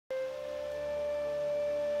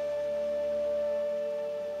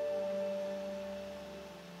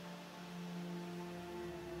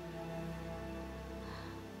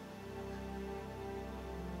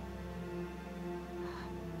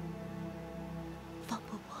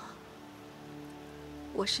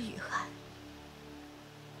我是雨涵，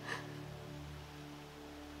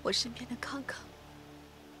我身边的康康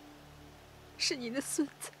是您的孙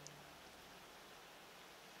子，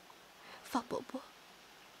方伯伯，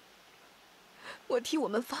我替我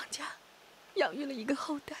们方家养育了一个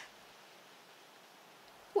后代，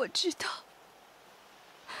我知道，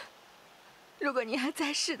如果您还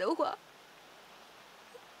在世的话，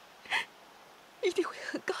一定会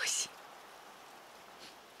很高兴，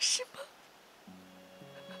是吗？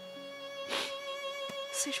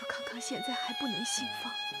虽说康康现在还不能信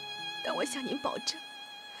方，但我向您保证，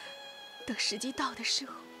等时机到的时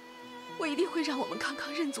候，我一定会让我们康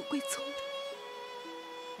康认祖归宗的。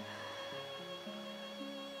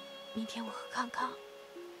明天我和康康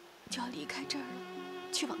就要离开这儿了，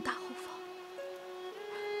去往大后方。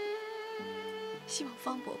希望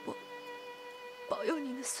方伯伯保佑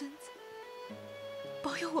您的孙子，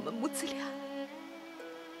保佑我们母子俩。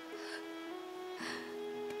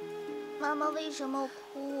妈妈为什么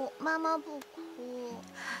哭？妈妈不哭。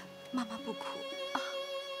妈妈不哭啊。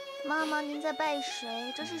妈妈，您在拜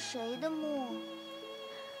谁？这是谁的墓？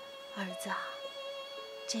儿子啊，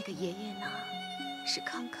这个爷爷呢，是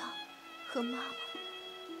康康和妈妈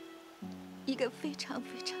一个非常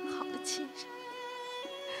非常好的亲人。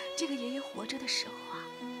这个爷爷活着的时候啊，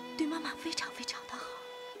对妈妈非常非常的好。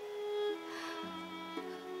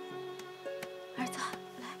儿子，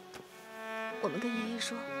来，我们跟爷爷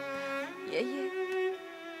说，爷爷，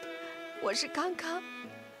我是康康，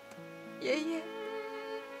爷爷，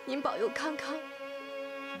您保佑康康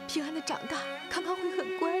平安的长大，康康会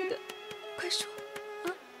很乖的，快说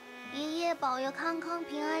啊！爷爷保佑康康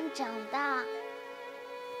平安长大。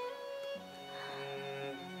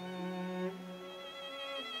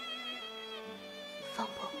方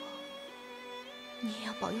伯伯，你也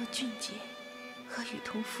要保佑俊杰和雨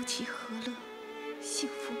桐夫妻和乐，幸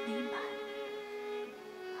福美满。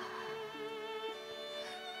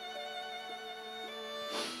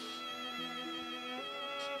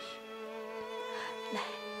来，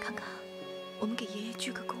康康，我们给爷爷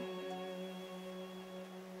鞠个躬。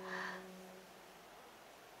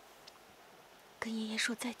跟爷爷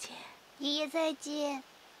说再见。爷爷再见。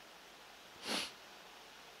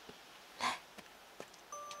来。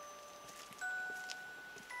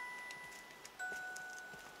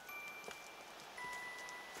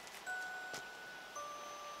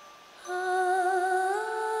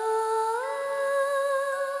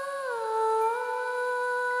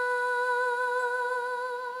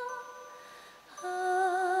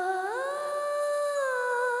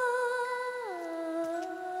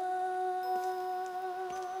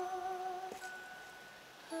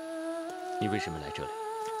你为什么来这里？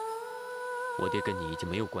我爹跟你已经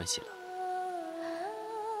没有关系了。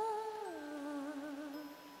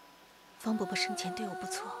方伯伯生前对我不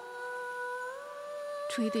错，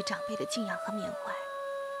出于对长辈的敬仰和缅怀，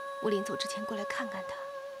我临走之前过来看看他，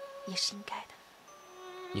也是应该的。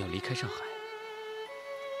你要离开上海？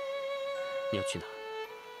你要去哪儿？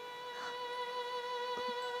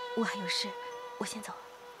我还有事，我先走了。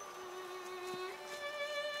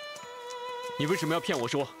你为什么要骗我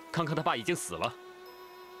说康康他爸已经死了？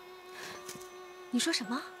你说什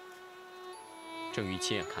么？郑玉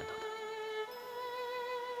亲眼看到的，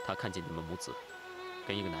他看见你们母子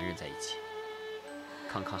跟一个男人在一起，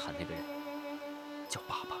康康喊那个人叫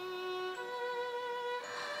爸爸。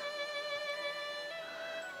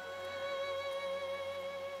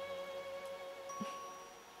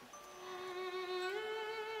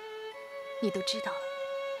你都知道了，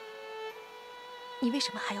你为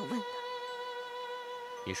什么还要问呢？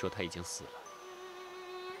你说他已经死了，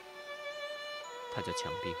他叫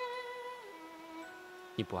强兵，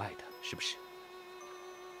你不爱他是不是？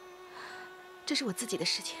这是我自己的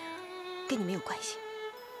事情，跟你没有关系。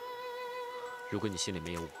如果你心里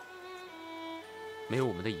没有我，没有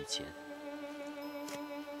我们的以前，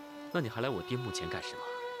那你还来我爹墓前干什么？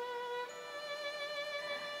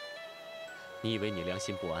你以为你良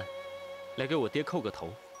心不安，来给我爹叩个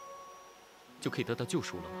头，就可以得到救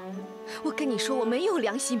赎了吗？我跟你说，我没有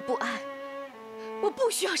良心不安，我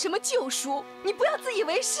不需要什么救赎，你不要自以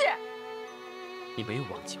为是。你没有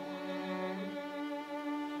忘记我，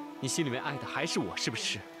你心里面爱的还是我，是不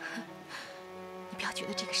是？你不要觉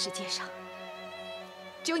得这个世界上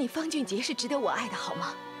只有你方俊杰是值得我爱的，好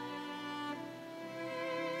吗？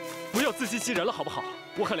不要自欺欺人了，好不好？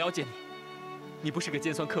我很了解你，你不是个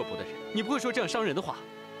尖酸刻薄的人，你不会说这样伤人的话。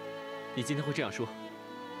你今天会这样说，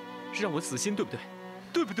是让我死心，对不对？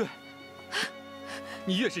对不对？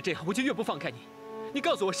你越是这样，我就越不放开你。你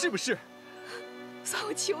告诉我是不是？算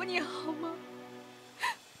我求你好吗？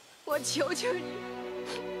我求求你，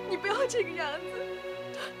你不要这个样子。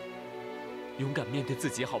勇敢面对自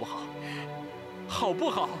己，好不好？好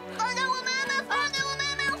不好？放开我妈妈！放开我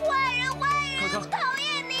妈妈！坏人！坏人！康康，我讨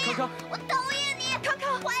厌你！康康，我讨厌你！康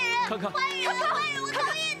康，坏人！康康，坏人！坏人！我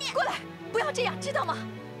讨厌你！过来，不要这样，知道吗？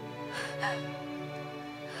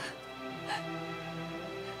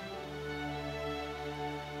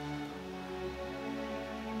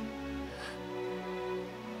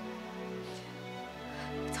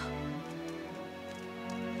走。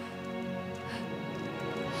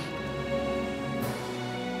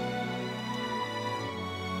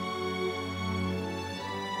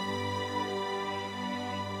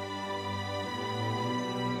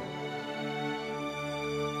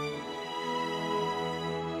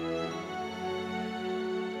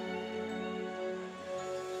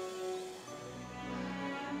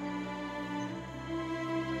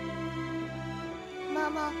妈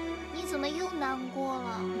妈，你怎么又难过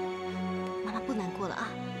了？妈妈不难过了啊，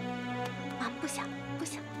妈妈不想。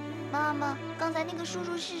妈妈，刚才那个叔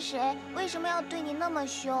叔是谁？为什么要对你那么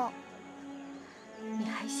凶？你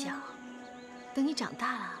还小，等你长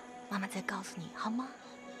大了，妈妈再告诉你，好吗？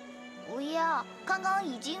不要，康康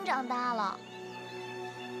已经长大了。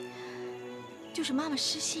就是妈妈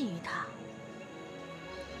失信于他，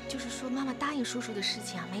就是说妈妈答应叔叔的事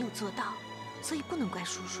情啊没有做到，所以不能怪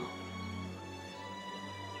叔叔。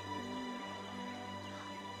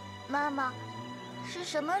妈妈，是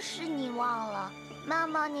什么事你忘了？妈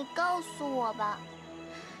妈，你告诉我吧。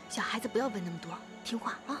小孩子不要问那么多，听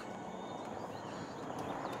话啊。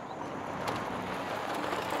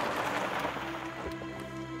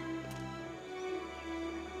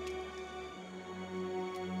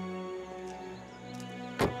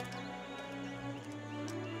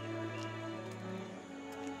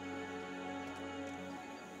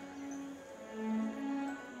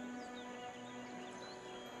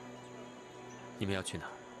你们要去哪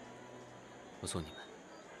儿？我送你们。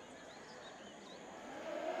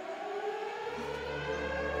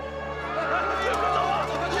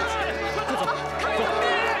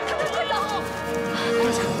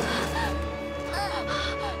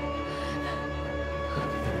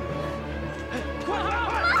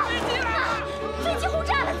飞机轰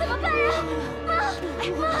炸了，怎么办啊？妈，哎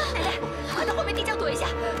妈，奶奶，快到后面地窖躲一下，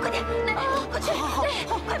快点，奶奶，快去，对，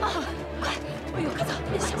快忙，快，哎呦，快走，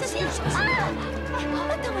小心啊！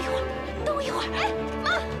等我一会儿，等我一会儿，哎，妈，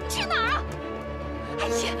去哪儿啊？哎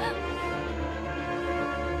呀！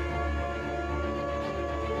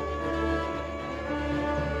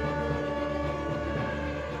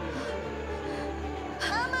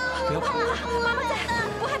妈妈，不要怕，妈妈在，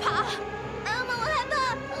不害怕啊，妈妈，我害怕。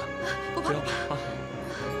不怕不要怕啊！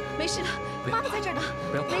没事的，妈妈在这儿呢，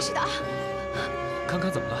不要怕，没事的啊。康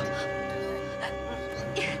康怎么了？来，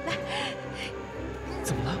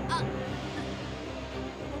怎么了？啊，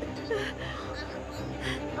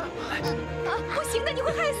不行的，你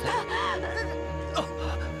会害死他。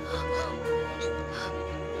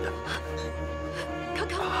康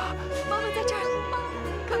康，妈妈在这儿，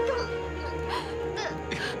康康。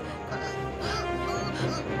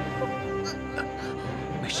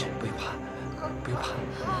没事，不用怕，不用怕。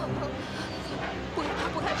不用怕，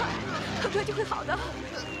不害怕，很快就会好的。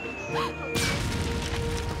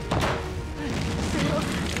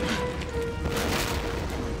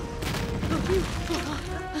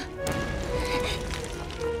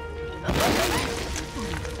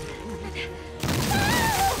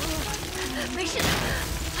没事的，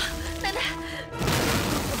奶奶。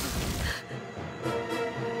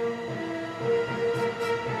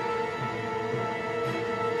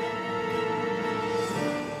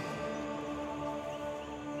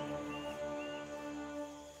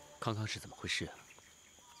康康是怎么回事啊？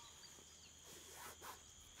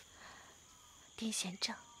癫痫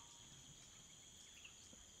症。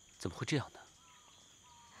怎么会这样呢？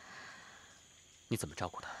你怎么照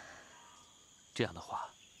顾他？这样的话，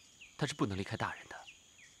他是不能离开大人的。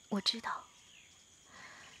我知道，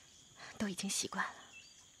都已经习惯了。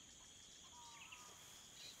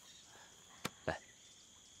来，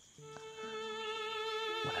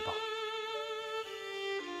我来抱。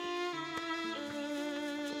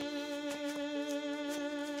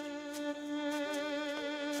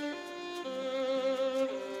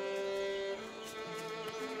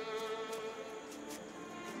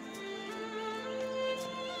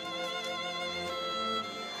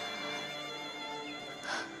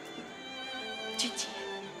君姐，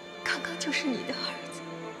康康就是你的儿子，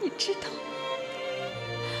你知道吗？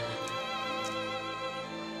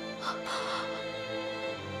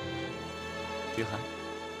约翰，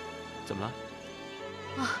怎么了？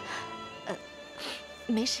啊，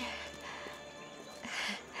没事。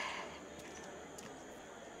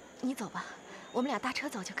你走吧，我们俩搭车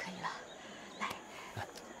走就可以了。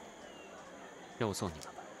让我送你们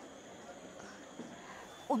吧。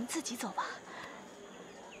我们自己走吧。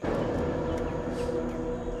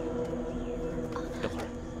等会儿。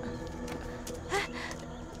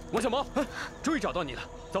王小毛，终于找到你了，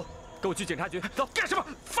走，跟我去警察局。走，干什么？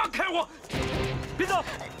放开我！别走！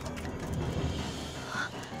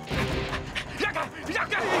让开！让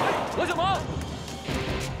开！王小毛！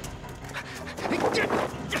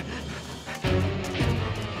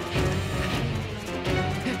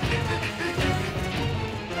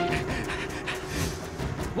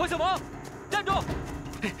王小毛，站住！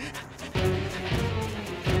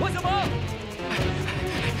王小毛！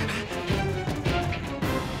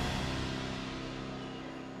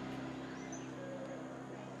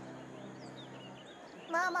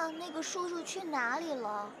妈妈，那个叔叔去哪里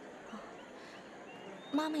了？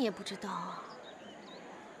妈妈也不知道啊。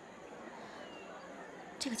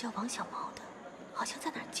这个叫王小毛的，好像在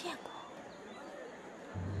哪儿见过。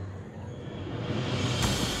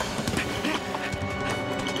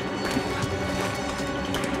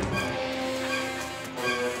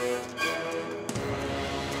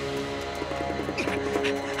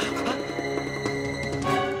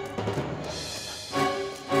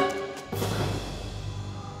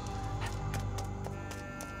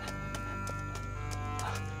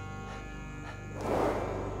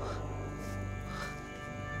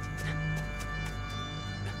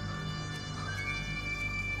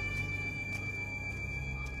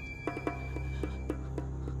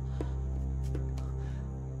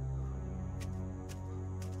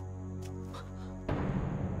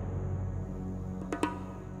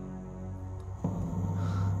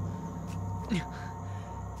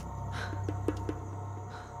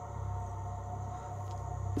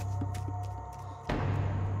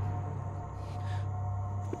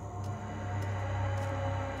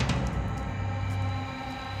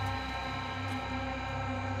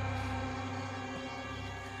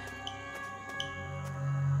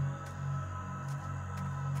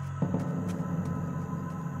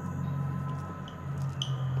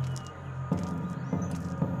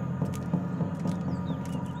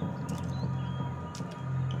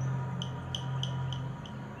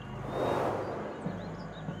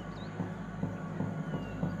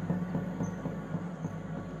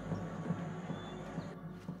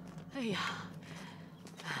哎呀，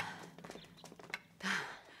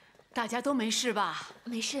大家都没事吧？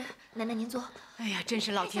没事，奶奶您坐。哎呀，真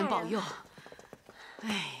是老天保佑。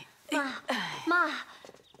哎，妈，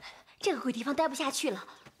这个鬼地方待不下去了，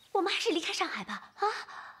我们还是离开上海吧。啊！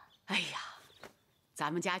哎呀，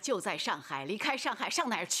咱们家就在上海，离开上海上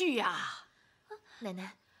哪儿去呀？奶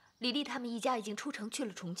奶，李丽他们一家已经出城去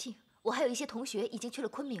了重庆，我还有一些同学已经去了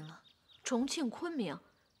昆明了。重庆、昆明，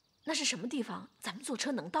那是什么地方？咱们坐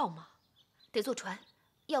车能到吗？得坐船，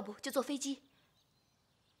要不就坐飞机。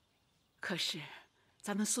可是，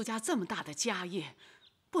咱们苏家这么大的家业，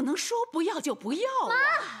不能说不要就不要啊！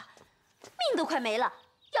妈，命都快没了，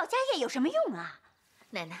要家业有什么用啊？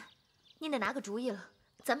奶奶，您得拿个主意了，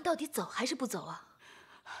咱们到底走还是不走啊？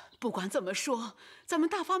不管怎么说，咱们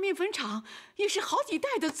大发面粉厂也是好几代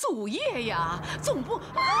的祖业呀，总不……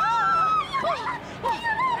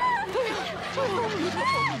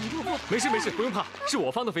没事没事，不用怕，是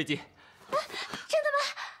我放的飞机。真的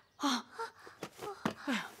吗？啊！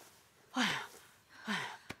哎呀，哎呀，哎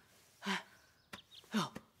呀，哎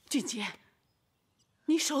呦，俊杰，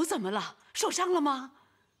你手怎么了？受伤了吗？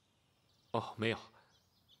哦，没有，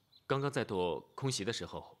刚刚在躲空袭的时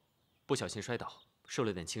候，不小心摔倒，受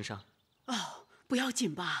了点轻伤。哦，不要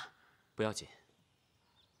紧吧？不要紧。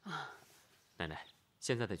啊，奶奶，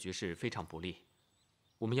现在的局势非常不利，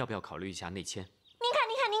我们要不要考虑一下内迁？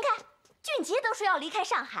您看，俊杰都说要离开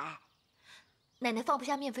上海，奶奶放不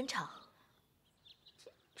下面粉厂。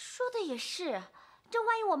说的也是，这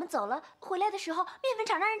万一我们走了，回来的时候面粉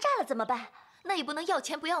厂让人炸了怎么办？那也不能要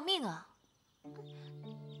钱不要命啊！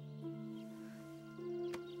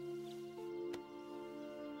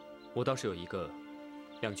我倒是有一个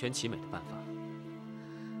两全其美的办法。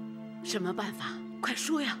什么办法？快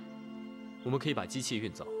说呀！我们可以把机器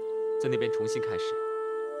运走，在那边重新开始。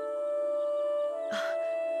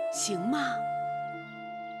行吗？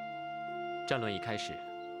战乱一开始，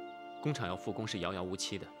工厂要复工是遥遥无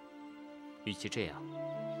期的。与其这样，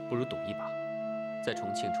不如赌一把，在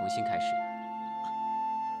重庆重新开始。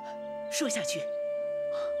说下去。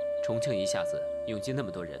重庆一下子涌进那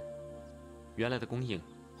么多人，原来的供应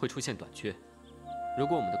会出现短缺。如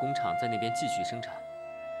果我们的工厂在那边继续生产，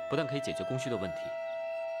不但可以解决供需的问题，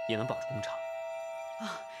也能保住工厂。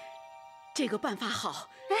啊，这个办法好。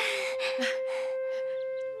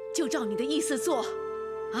就照你的意思做。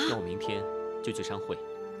啊，那我明天就去商会，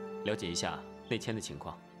了解一下内迁的情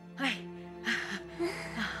况。哎，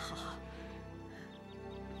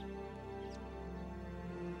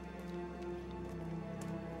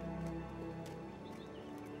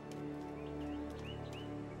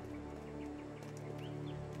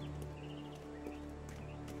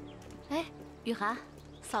雨涵，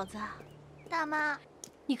嫂子，大妈，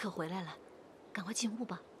你可回来了，赶快进屋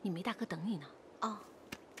吧，你梅大哥等你呢。哦，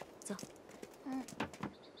走。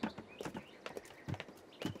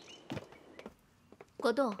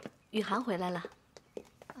国栋，雨涵回来了。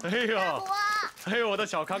哎呦，哎呦，我的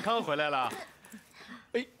小康康回来了。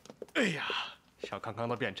哎呀，小康康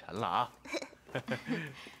都变沉了啊。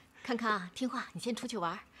康康，听话，你先出去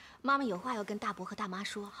玩。妈妈有话要跟大伯和大妈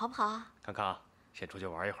说，好不好啊？康康，先出去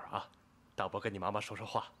玩一会儿啊。大伯跟你妈妈说说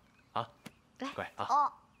话啊。来，乖啊。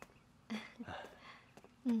哦。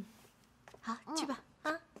好，去吧。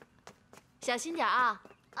啊，小心点啊。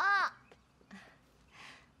啊。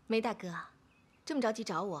梅大哥，这么着急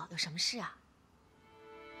找我，有什么事啊？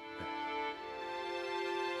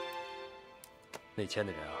内迁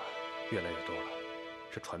的人啊，越来越多了，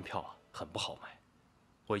这船票啊很不好买，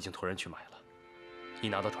我已经托人去买了。一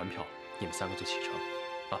拿到船票，你们3个就启程。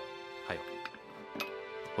啊，还有，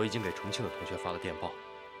我已经给重庆的同学发了电报，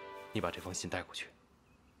你把这封信带过去，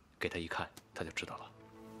给他一看，他就知道了。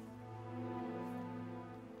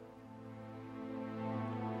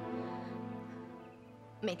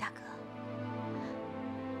梅大哥，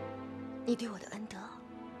你对我的恩德，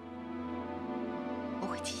我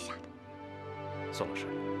会记下的。宋老师，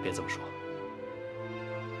别这么说，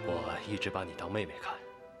我一直把你当妹妹看，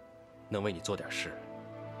能为你做点事，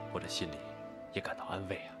我这心里也感到安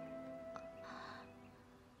慰啊。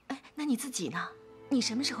哎，那你自己呢？你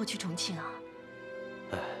什么时候去重庆啊？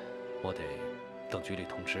哎，我得等局里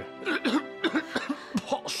通知。不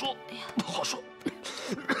好说，不好说。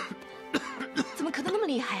怎么咳得那么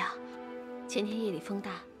厉害啊？前天夜里风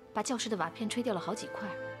大，把教室的瓦片吹掉了好几块。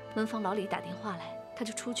门房老李打电话来，他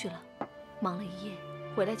就出去了，忙了一夜，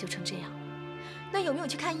回来就成这样。那有没有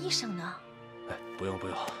去看医生呢？哎，不用不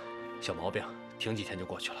用，小毛病，停几天就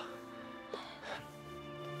过去了。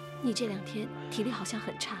你这2天体力好像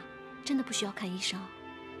很差，真的不需要看医生。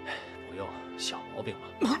哎，不用，小毛病嘛。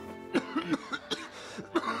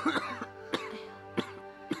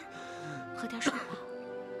喝点水吧。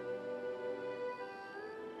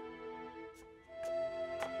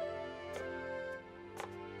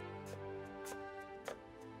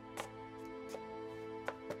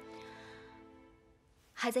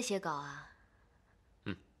还在写稿啊？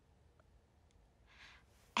嗯。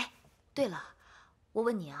哎，对了，我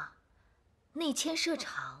问你啊，内迁设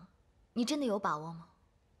厂，你真的有把握吗？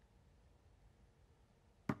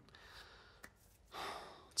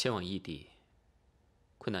迁往异地，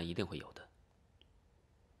困难一定会有的，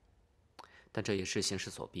但这也是形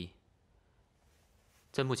势所逼。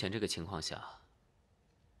在目前这个情况下，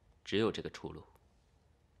只有这个出路。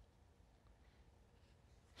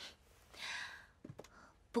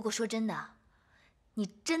不过说真的，你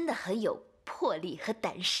真的很有魄力和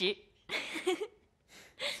胆识。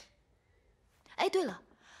哎，对了，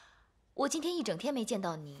我今天一整天没见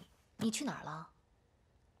到你，你去哪儿了？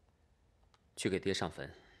去给爹上坟。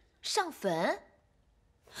上坟？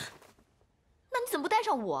那你怎么不带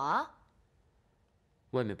上我啊？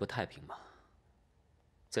外面不太平嘛。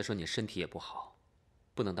再说你身体也不好，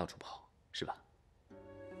不能到处跑，是吧？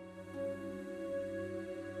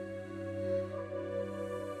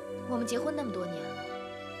我们结婚那么多年了，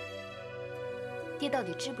爹到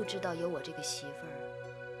底知不知道有我这个媳妇儿？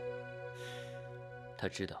他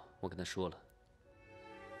知道，我跟他说了。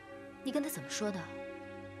你跟他怎么说的？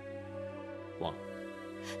忘了。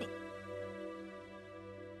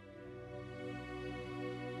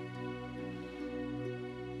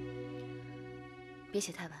你别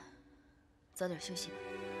写太晚，早点休息吧。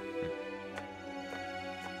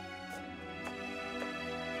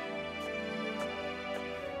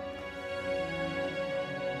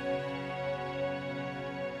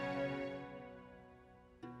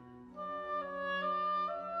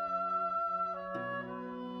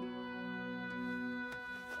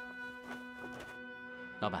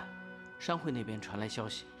老板，商会那边传来消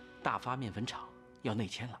息，大发面粉厂要内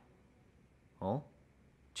迁了。哦，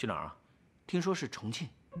去哪儿啊？听说是重庆。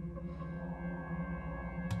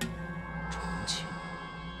重庆，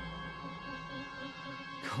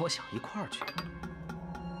跟我想一块儿去。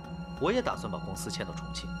我也打算把公司迁到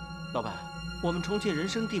重庆。老板，我们重庆人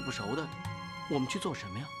生地不熟的，我们去做什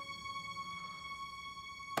么呀？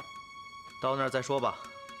到那儿再说吧。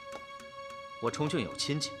我重庆有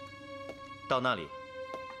亲戚，到那里。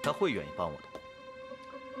他会愿意帮我的，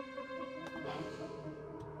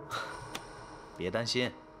别担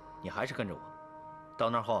心，你还是跟着我。到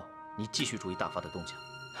那儿后，你继续注意大发的动向。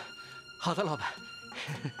好的，老板。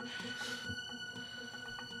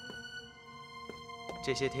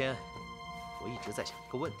这些天，我一直在想一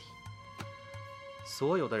个问题：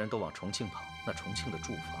所有的人都往重庆跑，那重庆的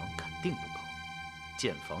住房肯定不高，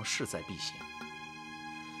建房势在必行，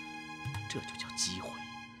这就叫机会，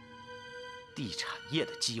地产业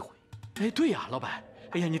的机会。哎，对呀，老板，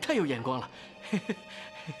哎呀，你太有眼光了。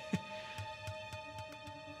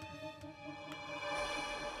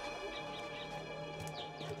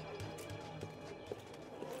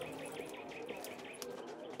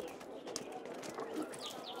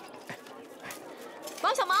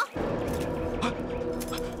王小毛，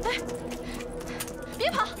哎，别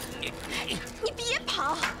跑！你别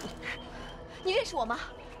跑！你认识我吗？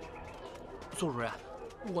苏主任，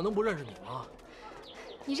我能不认识你吗？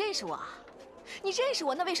你认识我？你认识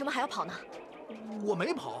我，那为什么还要跑呢？我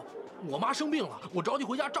没跑，我妈生病了，我着急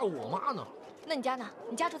回家照顾我妈呢。那你家呢？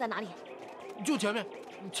你家住在哪里？就前面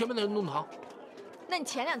那弄堂。那你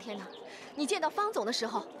前2天呢？你见到方总的时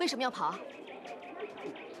候为什么要跑啊？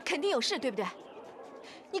肯定有事，对不对？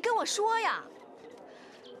你跟我说呀！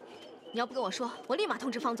你要不跟我说，我立马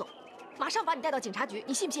通知方总，马上把你带到警察局，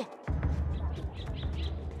你信不信？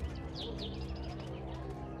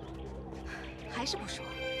还是不说？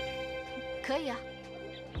可以啊，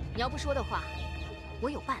你要不说的话，我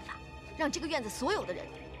有办法，让这个院子所有的人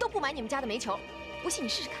都不买你们家的煤球。不信你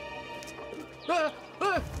试试看。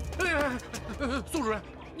苏主任，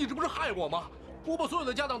你这不是害我吗？我把所有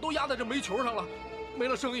的家当都压在这煤球上了，没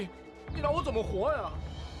了生意，你让我怎么活呀？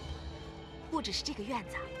不只是这个院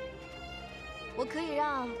子，我可以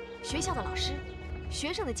让学校的老师、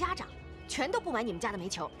学生的家长全都不买你们家的煤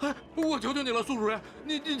球。哎，我求求你了，苏主任，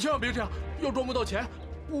你千万别这样，要赚不到钱，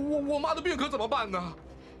我妈的病可怎么办呢？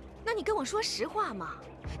那你跟我说实话嘛！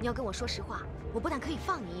你要跟我说实话，我不但可以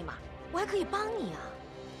放你一马，我还可以帮你啊！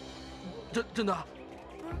真的？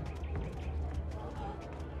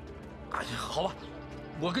哎呀，好吧，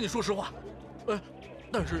我跟你说实话，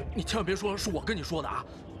但是你千万别说是我跟你说的啊，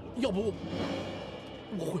要不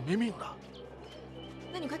我会没命的。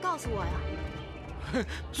那你快告诉我呀！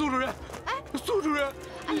苏主任，哎，苏主任，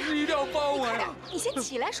哎呀，你一定要帮我呀！你先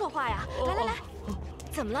起来说话呀！来，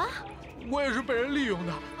怎么了？我也是被人利用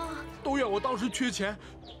的，都怨我当时缺钱，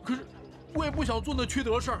可是我也不想做那缺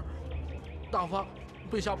德事儿。大发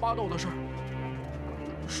被下霸道的事儿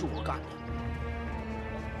是我干的。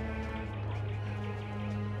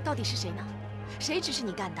到底是谁呢？谁指使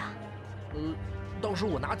你干的？当时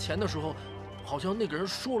我拿钱的时候，好像那个人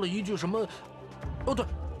说了一句什么，哦对，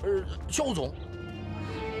肖总。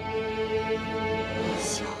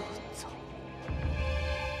肖总。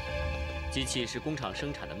机器是工厂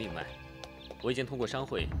生产的命脉，我已经通过商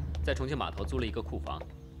会在重庆码头租了一个库房，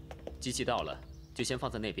机器到了就先放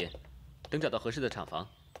在那边，等找到合适的厂房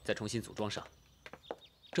再重新组装上。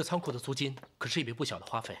这仓库的租金可是一笔不小的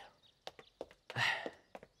花费啊。唉，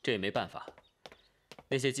这也没办法，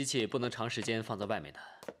那些机器不能长时间放在外面的。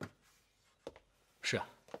是啊，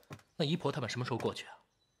那姨婆他们什么时候过去啊？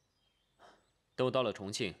等我到了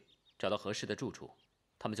重庆，找到合适的住处，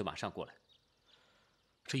他们就马上过来。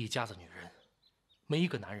这一家子女人，没一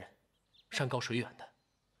个男人，山高水远的，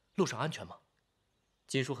路上安全吗？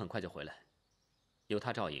金叔很快就回来，有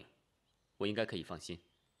他照应，我应该可以放心。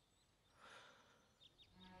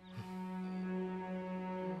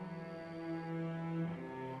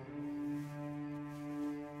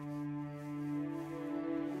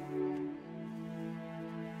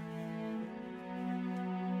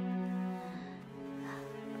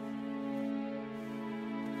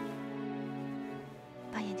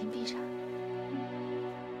把眼睛闭上。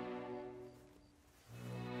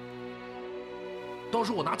当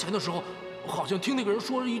时我拿钱的时候，好像听那个人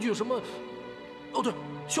说了一句什么，哦对，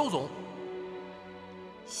肖总。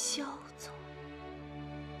肖总，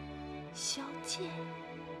肖剑，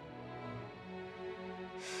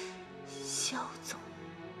肖总，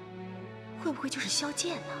会不会就是肖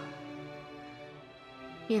剑呢？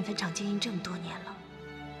面粉厂经营这么多年了，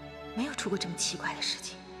没有出过这么奇怪的事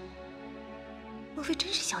情。莫非真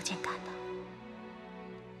是肖剑干的？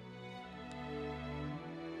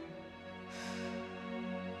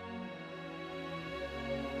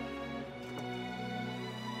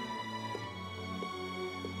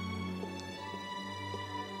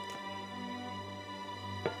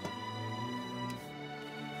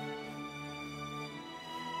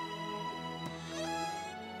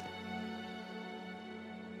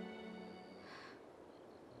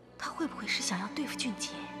他会不会是想要对付俊杰？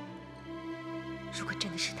如果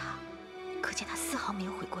真的是他，可见他丝毫没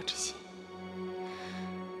有悔过之心。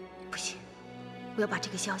不行，我要把这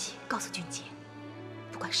个消息告诉俊杰，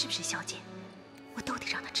不管是不是肖剑，我都得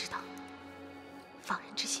让他知道，防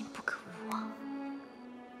人之心不可无啊。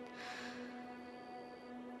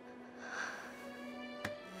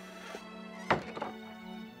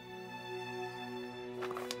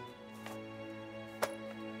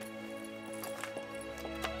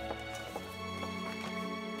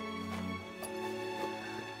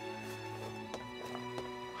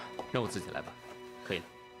让我自己来吧，可以了。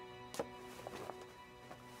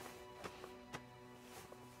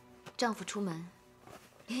丈夫出门，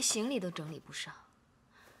连行李都整理不上，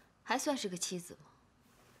还算是个妻子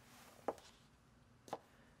吗？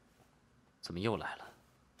怎么又来了？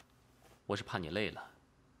我是怕你累了，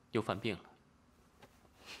又犯病了。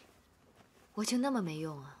我就那么没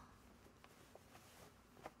用啊？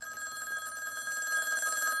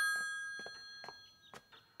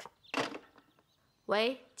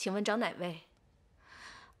喂，请问找哪位？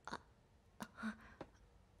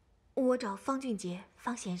我找方俊杰，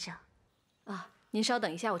方先生。啊，您稍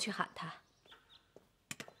等一下，我去喊他。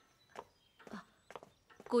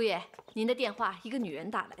姑爷，您的电话，一个女人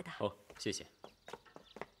打来的。哦，谢谢。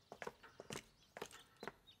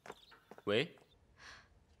喂，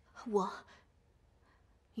我，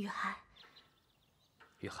雨涵。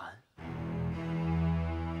雨涵。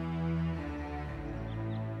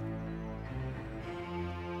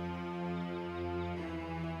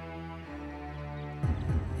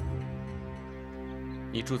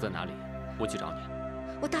你住在哪里？我去找你。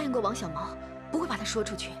我答应过王小毛，不会把他说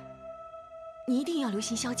出去。你一定要留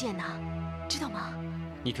心萧剑呐，知道吗？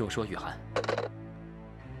你听我说，雨涵。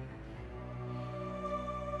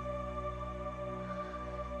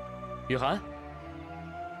雨涵。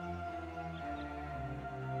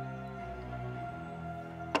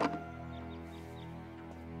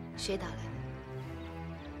谁打来的？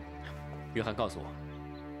雨涵告诉我，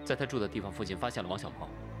在他住的地方附近发现了王小毛。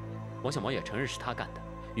王小毛也承认是他干的。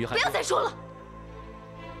雨涵，不要再说了！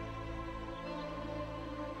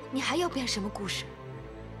你还要编什么故事？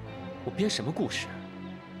我编什么故事？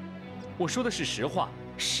我说的是实话。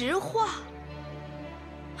实话？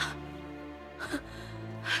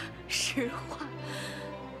实话？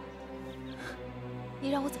你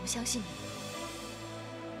让我怎么相信你？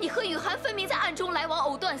你和雨涵分明在暗中来往，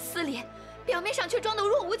藕断丝连，表面上却装得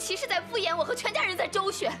若无其事，在敷衍我和全家人在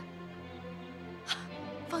周旋。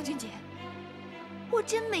方俊杰，我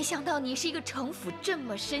真没想到你是一个城府这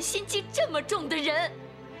么深、心机这么重的人。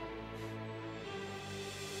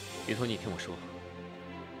雨桐，你听我说，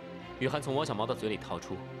雨涵从王小毛的嘴里逃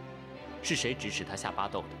出，是谁指使他下巴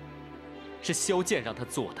斗的？是萧剑让他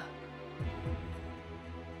做的。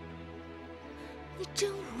你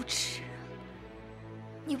真无耻啊！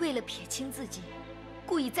你为了撇清自己，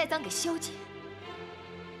故意栽赃给萧剑。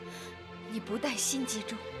你不但心机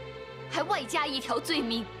重，还外加一条罪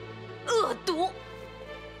名，恶毒。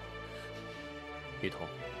雨桐，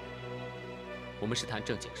我们是谈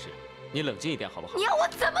正经事，你冷静一点好不好？你要我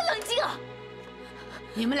怎么冷静啊？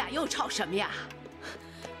你们俩又吵什么呀？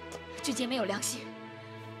俊杰没有良心，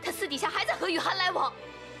他私底下还在和雨涵来往。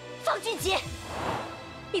方俊杰，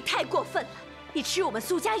你太过分了！你吃我们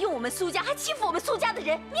苏家，用我们苏家，还欺负我们苏家的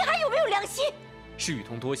人，你还有没有良心？是雨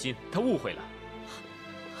桐多心，她误会了。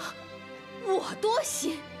我多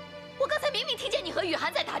心？我刚才明明听见你和雨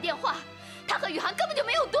涵在打电话，他和雨涵根本就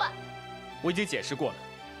没有断。我已经解释过了，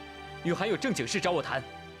雨涵有正经事找我谈。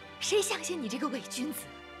谁相信你这个伪君子？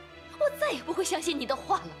我再也不会相信你的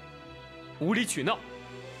话了。无理取闹。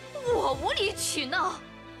我无理取闹？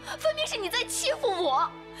分明是你在欺负我，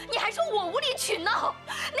你还说我无理取闹？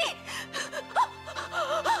你，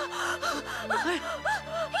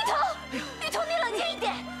雨桐，你冷静一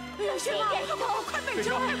点，冷静一点，雨桐，快备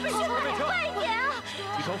车，快一点啊！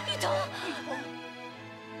雨桐，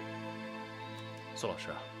苏老师，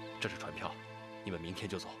这是船票，你们明天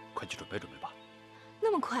就走，快去准备准备吧。那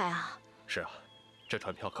么快啊？是啊，这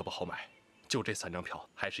船票可不好买，就这3张票，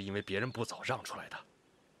还是因为别人不早让出来的。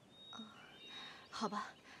好吧，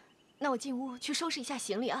那我进屋去收拾一下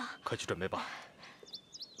行李啊。快去准备吧。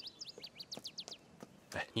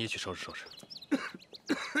哎，你也去收拾收拾。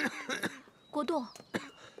国栋，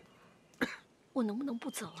我能不能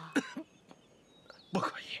不走啊？不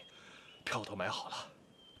可以，票都买好了，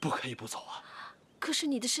不可以不走啊。可是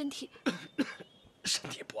你的身体，身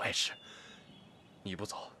体不碍事，你不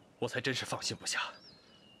走，我才真是放心不下。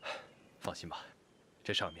放心吧，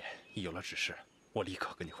这上面一有了指示，我立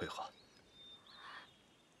刻跟你会合。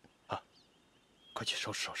啊，快去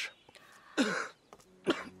收拾收拾。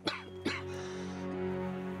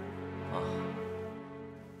啊，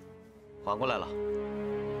缓过来了，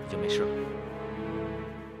已经没事了。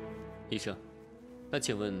医生，那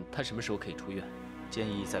请问他什么时候可以出院？建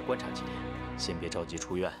议再观察几天，先别着急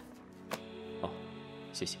出院。哦，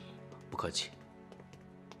谢谢。不客气。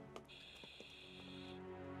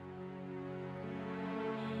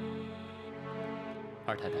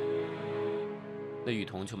二太太，那雨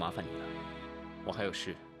桐就麻烦你了，我还有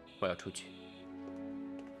事，我要出去。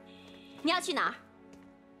你要去哪儿？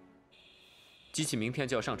机器明天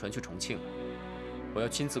就要上船去重庆了，我要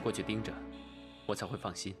亲自过去盯着，我才会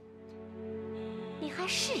放心。还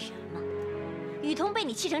是人吗？雨桐被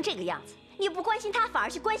你气成这个样子，你不关心他，反而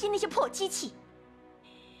去关心那些破机器。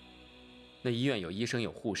那医院有医生，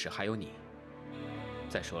有护士，还有你。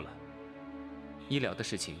再说了，医疗的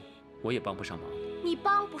事情我也帮不上忙。你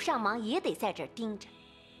帮不上忙也得在这儿盯着，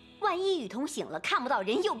万一雨桐醒了看不到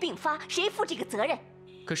人又病发，谁负这个责任？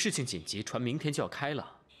可事情紧急，船明天就要开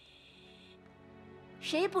了。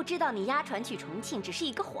谁不知道你押船去重庆只是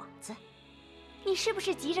一个幌子？你是不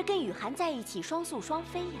是急着跟雨涵在一起双宿双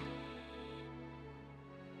飞呀？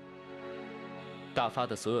大发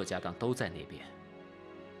的所有家当都在那边，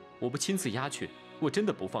我不亲自押去，我真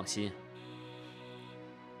的不放心。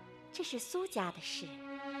这是苏家的事，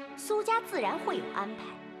苏家自然会有安排。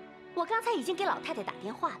我刚才已经给老太太打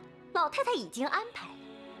电话了，老太太已经安排了。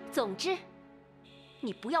总之，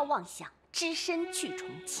你不要妄想只身去重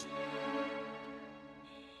庆。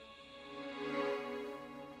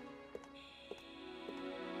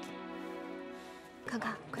康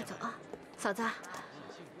康，快走啊！嫂子，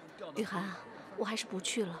雨涵啊，我还是不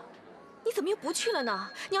去了。你怎么又不去了呢？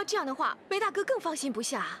你要这样的话，梅大哥更放心不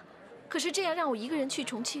下。可是这样让我一个人去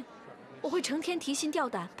重庆，我会成天提心吊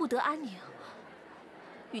胆，不得安宁。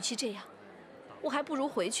与其这样，我还不如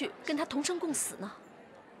回去跟他同生共死呢。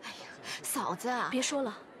哎呀，嫂子啊，别说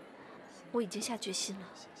了，我已经下决心了。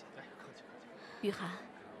雨涵，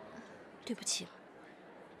对不起了，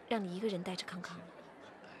让你一个人带着康康了。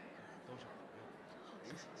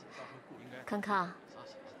康康，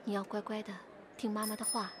你要乖乖的听妈妈的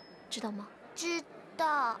话，知道吗？知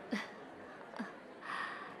道。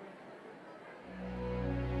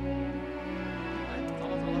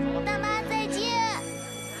大妈再见。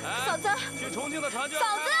嫂子，去重庆的船就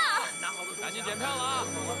嫂子，赶紧检票了啊！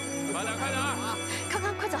快点，快点！康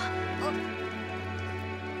康，快走！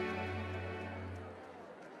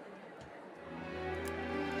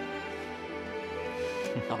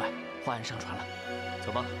老板，华安上船了，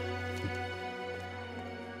走吧。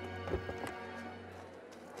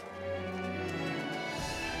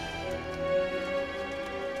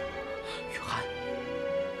雨涵，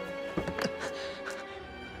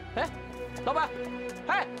哎，老板，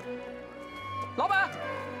哎，老板，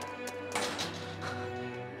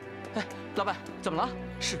哎，老板，怎么了？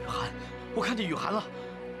是雨涵，我看见雨涵了，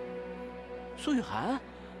苏雨涵，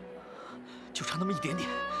就差那么一点点。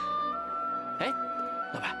哎，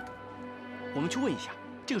老板，我们去问一下，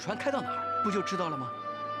这个船开到哪儿，不就知道了吗？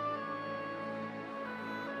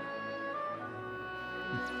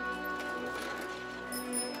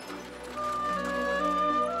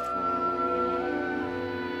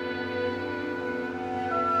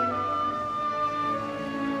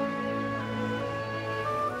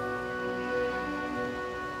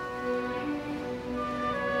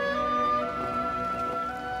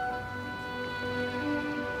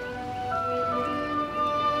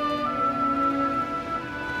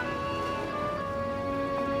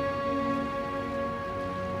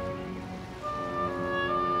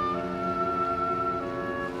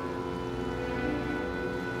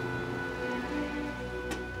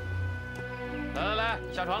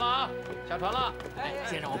下船了啊！下船了！哎，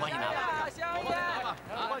先生，我帮你拿吧。香烟，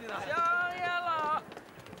我帮你拿。香烟了，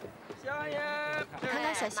香烟。康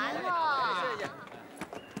康小心哦。谢谢。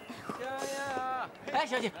香烟啊！哎，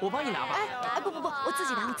小姐，我帮你拿吧。哎，不，我自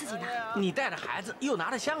己拿，我自己拿。你带着孩子，又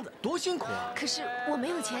拿着箱子，多辛苦啊！可是我没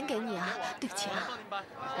有钱给你啊，对不起啊。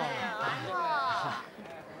哦。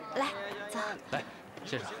来，走。来，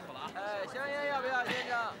先生。哎，香烟要不要，先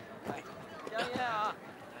生？香烟啊！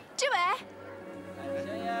志伟。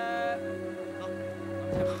香烟，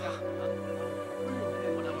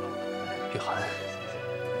雨涵，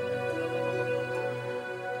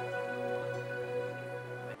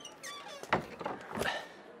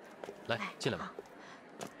来，进来吧。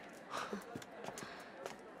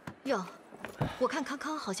哟，我看康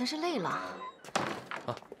康好像是累了。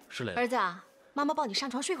啊，是累了。儿子啊，妈妈抱你上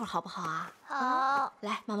床睡会儿好不好啊？好。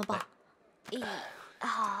来，妈妈抱。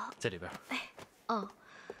好。在里边。哎，嗯。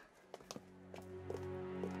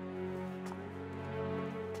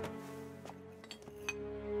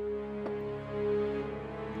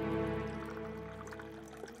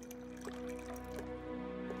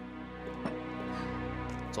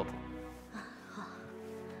坐吧。好。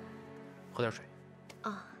喝点水。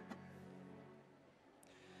啊。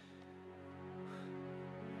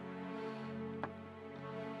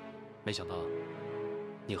没想到，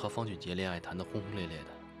你和方俊杰恋爱谈得轰轰烈烈的，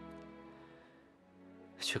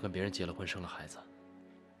却跟别人结了婚，生了孩子。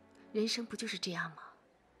人生不就是这样吗？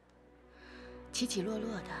起起落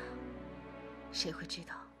落的，谁会知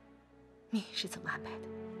道命运是怎么安排的？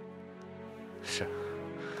是。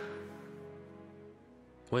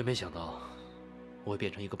我也没想到，我会变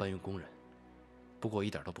成一个搬运工人。不过我一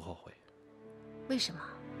点都不后悔。为什么？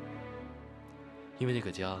因为那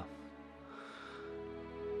个家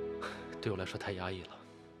对我来说太压抑了。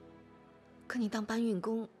可你当搬运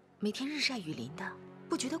工，每天日晒雨淋的，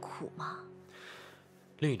不觉得苦吗？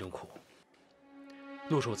另一种苦，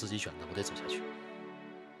路是我自己选的，我得走下去。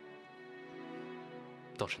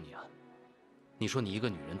倒是你啊，你说你一个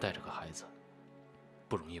女人带着个孩子，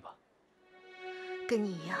不容易吧？跟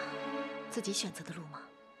你一样，自己选择的路吗？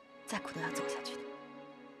再苦都要走下去的。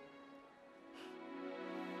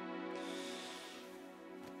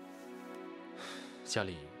家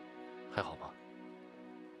里还好吗？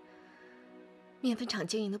面粉厂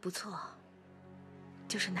经营的不错，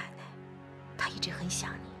就是奶奶，她一直很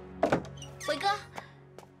想你。伟哥，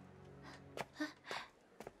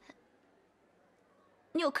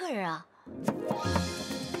你有客人啊？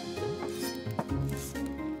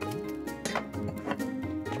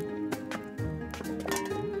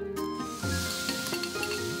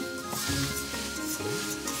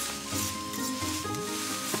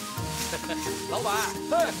老板，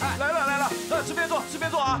哎，来了，这边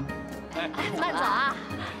坐啊。哎，慢走啊！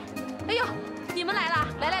哎呦，你们来了，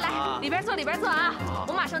来，里边坐啊！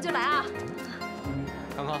我马上就来啊！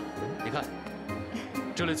康康，你看，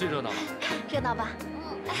这里最热闹了。热闹吧？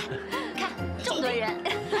看这么多人，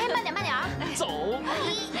哎，慢点啊！走。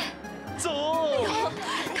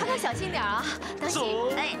康康小心点啊，当心！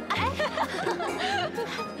哎，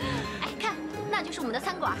看，那就是我们的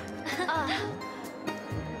餐馆啊。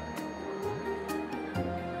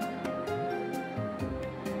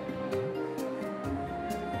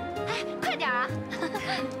快点啊！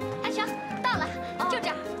阿成，到了，就这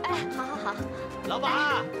儿。哎，好。老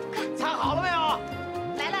板，餐好了没有？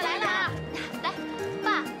来了！来，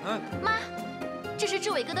爸，妈，这是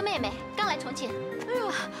志伟哥的妹妹，刚来重庆。哎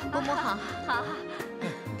呦，伯母好。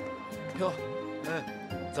哟，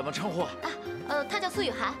怎么称呼啊？他叫苏雨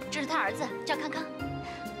涵，这是他儿子，叫康康。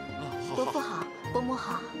伯父好，伯母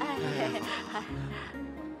好。哎，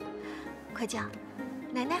快叫，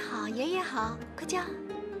奶奶好，爷爷好，快叫。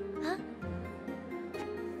啊，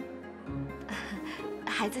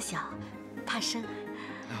孩子小，怕生。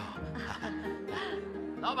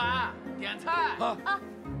老板，点菜。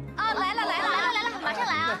来了，马上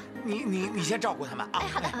来啊！你先照顾他们啊。哎，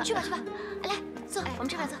好的，去吧。来，坐，我们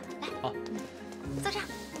这边坐。来，好，坐这儿。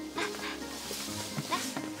来，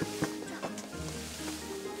坐。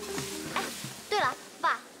哎，对了，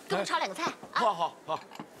爸，给我们炒2个菜啊。好。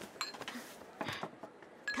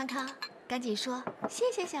康康，赶紧说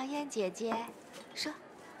谢谢小燕姐姐。说，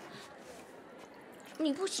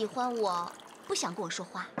你不喜欢我，不想跟我说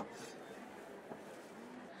话。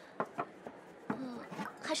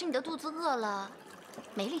还是你的肚子饿了，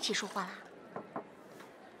没力气说话啦？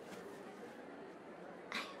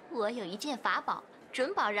哎，我有一件法宝，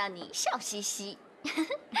准保让你笑嘻嘻。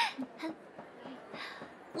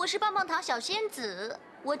我是棒棒糖小仙子，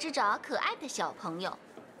我只找可爱的小朋友。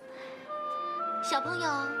小朋友，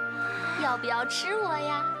要不要吃我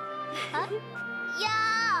呀？啊，要。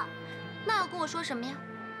那要跟我说什么呀？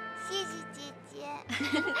谢谢姐姐。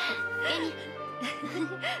给你。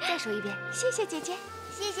再说一遍，谢谢姐姐。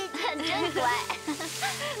谢谢姐姐，真乖。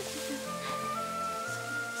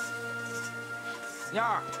燕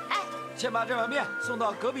儿，哎，先把这碗面送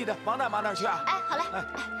到隔壁的王大妈那儿去啊。哎，好嘞，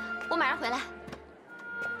我马上回来。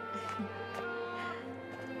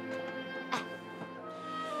哎，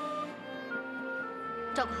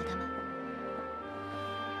照顾好他们。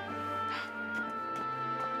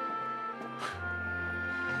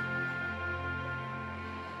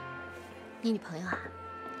你女朋友啊？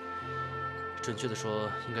准确的说，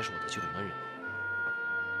应该是我的救命恩人。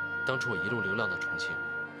当初我一路流浪到重庆，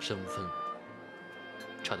身无分文，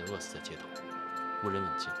差点饿死在街头，无人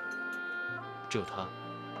问津。只有他，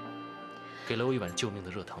给了我一碗救命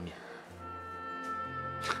的热汤面。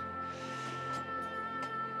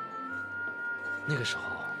那个时候，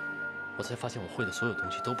我才发现我会的所有东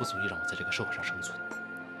西都不足以让我在这个社会上生存。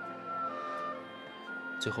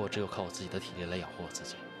最后，我只有靠我自己的体力来养活我自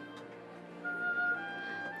己。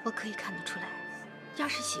我可以看得出来，要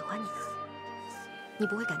是喜欢你呢，你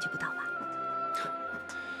不会感觉不到吧？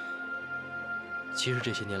其实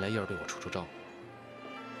这些年来，燕儿对我出照顾，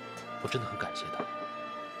我真的很感谢她。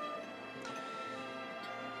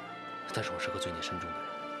但是我是个罪孽深重的人，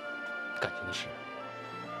感情的事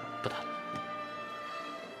不谈了。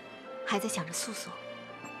还在想着素素？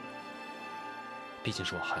毕竟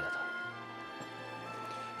是我害了她。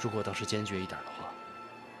如果我当时坚决一点的话，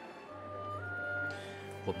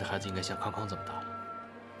我们的孩子应该像康康这么大了。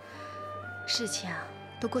事情啊，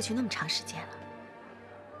都过去那么长时间了，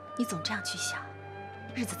你总这样去想，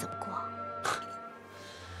日子怎么过？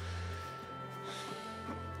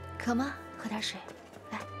渴吗？喝点水，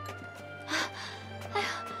来。哎呀，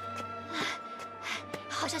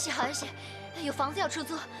好消息，好消息，有房子要出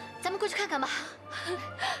租，咱们过去看看吧。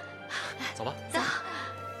走吧。走。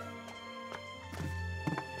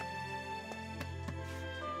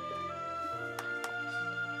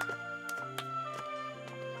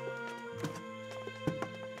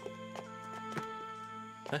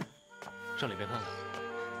哎，上里边看看。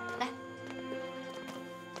来。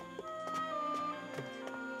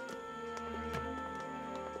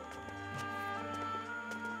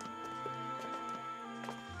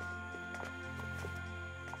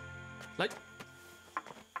来，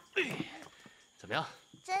怎么样？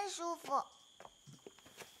真舒服。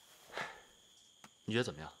你觉得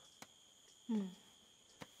怎么样？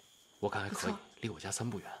我看还可以，离我家3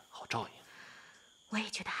步远，好照应。我也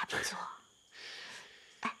觉得还不错。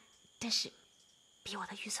哎，但是比我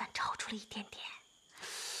的预算超出了一点点。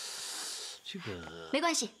这个没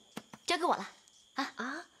关系，交给我了。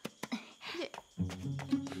啊？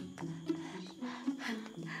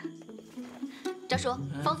赵叔，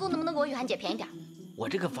房租能不能给我雨涵姐便宜点？我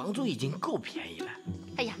这个房租已经够便宜了。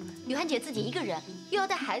哎呀，雨涵姐自己一个人，又要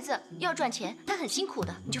带孩子，又要赚钱，她很辛苦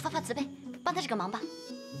的，你就发发慈悲，帮她这个忙吧。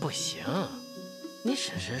不行，你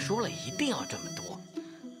婶婶说了，一定要这么多。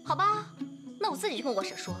好吧，那我自己就跟我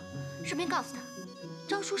婶说，顺便告诉她，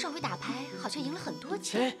张叔上回打牌好像赢了很多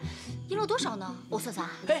钱，赢了多少呢？我算算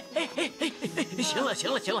啊。行了，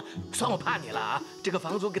算我怕你了啊！这个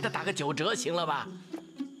房租给他打个9折，行了吧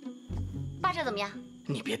8折怎么样？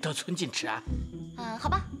你别得寸进尺啊。好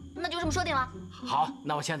吧，那就这么说定了。好，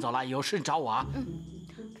那我先走了，有事找我啊。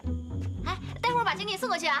哎，待会儿把钱给你送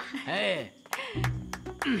过去啊。哎，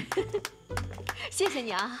谢谢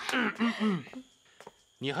你啊。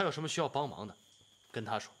你还有什么需要帮忙的，跟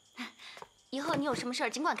他说。以后你有什么事儿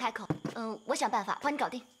尽管开口，我想办法帮你搞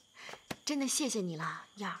定。真的谢谢你了，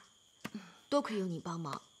燕儿。多亏有你帮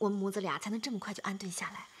忙，我们母子俩才能这么快就安顿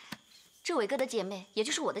下来。这伟哥的姐妹，也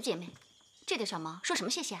就是我的姐妹，这点小忙说什么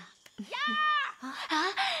谢谢啊？燕儿啊！燕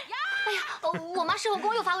儿！哎呀，我妈事后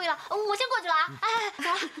功又发威了，我先过去了啊！哎，走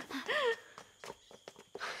了。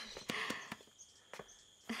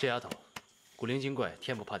这丫头，古灵精怪，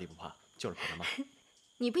天不怕地不怕，就是怕他妈。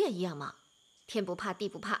你不也一样吗？天不怕地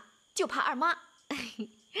不怕，就怕二妈。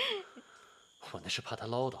我那是怕她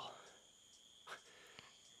唠叨。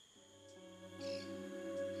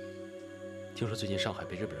听说最近上海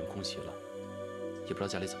被日本人空袭了，也不知道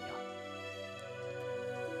家里怎么样。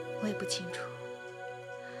我也不清楚，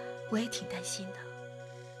我也挺担心的。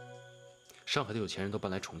上海的有钱人都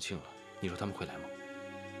搬来重庆了，你说他们会来吗？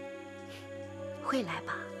会来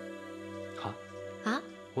吧？啊？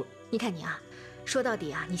你看你啊，说到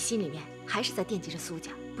底啊，你心里面还是在惦记着苏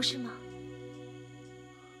家，不是吗？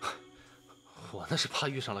我那是怕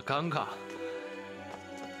遇上了尴尬。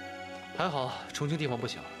还好重庆地方不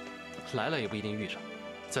小，来了也不一定遇上。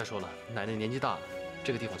再说了，奶奶年纪大了，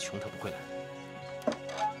这个地方穷，她不会来。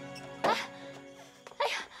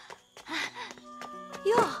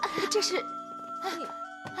哟，这是你，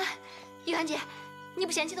雨涵姐，你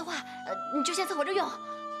不嫌弃的话，你就先凑合着用。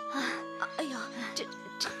哎呦，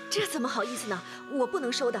这怎么好意思呢？我不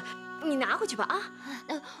能收的，你拿回去吧啊！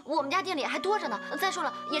我们家店里还多着呢。再说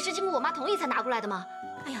了，也是经过我妈同意才拿过来的嘛。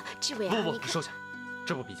哎呀，志伟啊，不，收下，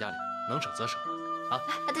这不比家里能省则省吗？啊，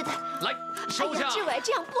对，来，收下。哎呀，志伟，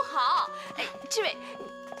这样不好。哎，志伟，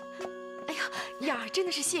哎呀，燕儿，真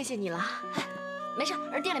的是谢谢你了。没事，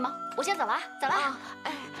店里忙，我先走了啊，走了。啊，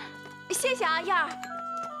哎，谢谢啊，燕儿。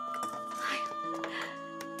哎呀，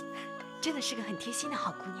真的是个很贴心的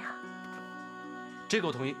好姑娘。这个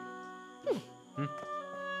我同意。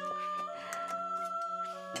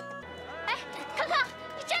哎，康康，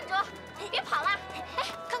你站住，别跑了！哎，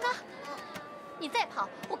康康，你再跑，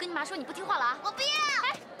我跟你妈说你不听话了啊！我不要！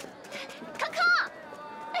哎，康康，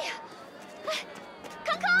哎呀，哎，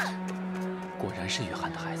康康，果然是雨涵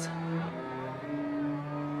的孩子。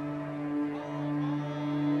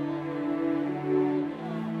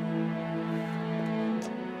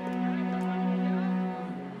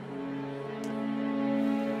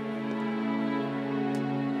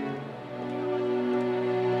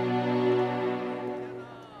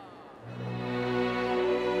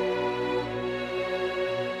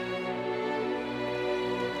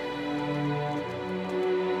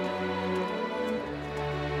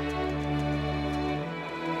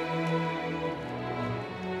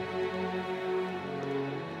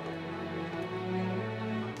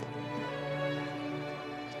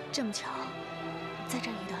这么巧，在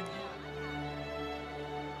这儿遇到你，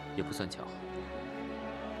也不算巧。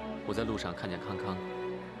我在路上看见康康，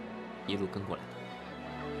一路跟过来的。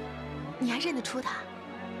你还认得出他？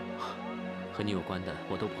很和你有关的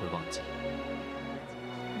我都不会忘记。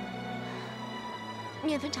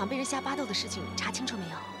面粉厂被人下巴豆的事情查清楚没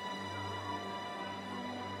有？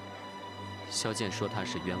萧剑说他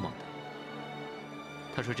是冤枉的，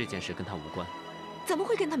他说这件事跟他无关。怎么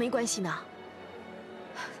会跟他没关系呢？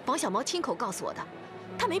王小毛亲口告诉我的，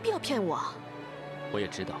他没必要骗我。我也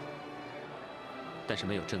知道，但是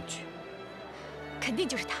没有证据。肯定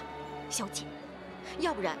就是他，萧剑，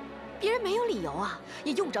要不然别人没有理由啊，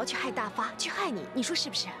也用不着去害大发，去害你，你说是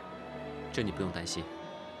不是？这你不用担心，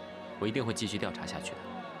我一定会继续调查下去的。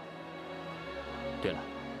对了，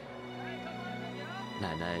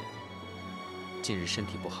奶奶近日身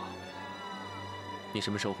体不好，你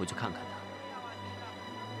什么时候回去看看她？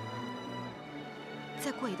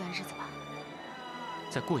再过一段日子吧。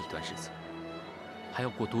再过一段日子，还要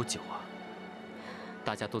过多久啊？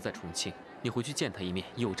大家都在重庆，你回去见她一面，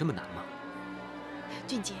有这么难吗？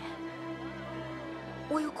俊杰，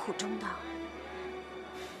我有苦衷的。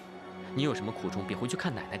你有什么苦衷，比回去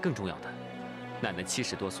看奶奶更重要的？奶奶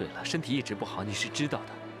70多岁了，身体一直不好，你是知道的。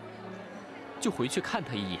就回去看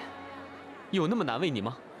她一眼，有那么难为你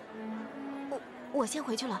吗？我先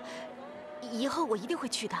回去了，以后我一定会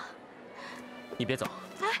去的。你别走，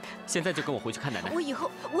现在就跟我回去看奶奶。我以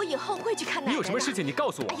后会去看奶奶。你有什么事情你告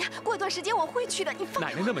诉我。哎呀，过段时间我会去的，你放。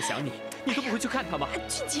奶奶那么想你，你都不回去看她吗？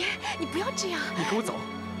俊杰，你不要这样。你跟我走，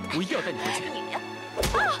我一定要带你回去。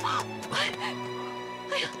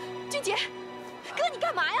哎呀，俊杰，哥，你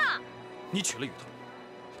干嘛呀？你娶了雨桐，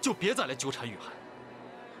就别再来纠缠雨涵。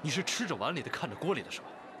你是吃着碗里的看着锅里的，是吧？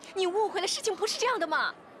你误会了，事情不是这样的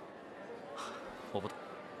嘛。我不懂，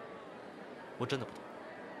我真的不懂，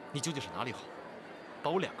你究竟是哪里好，把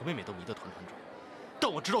我2个妹妹都迷得团团转。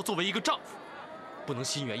但我知道，作为一个丈夫，不能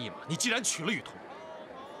心猿意马。你既然娶了雨桐，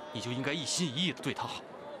你就应该一心一意的对她好，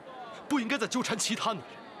不应该再纠缠其他女人。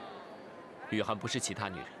雨涵不是其他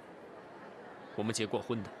女人，我们结过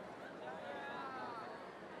婚的。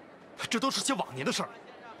这都是些往年的事儿。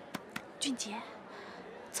俊杰，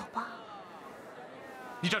走吧。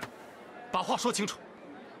你站住，把话说清楚。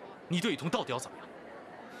你对雨桐到底要怎么样？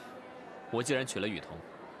我既然娶了雨桐，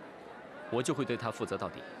我就会对她负责到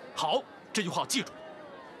底。好，这句话记住。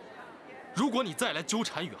如果你再来纠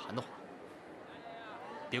缠雨涵的话，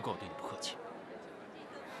别怪我对你不客气。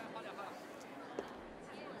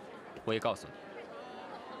我也告诉你，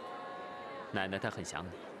奶奶她很想你。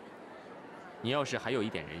你要是还有一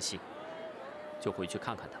点人性，就回去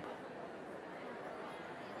看看她吧。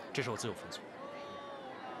这是我自有分寸。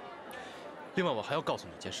另外，我还要告诉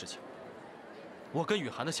你一件事情：我跟雨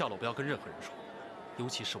涵的下落不要跟任何人说，尤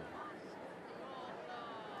其是我妈。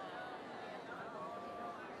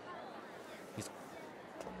你走。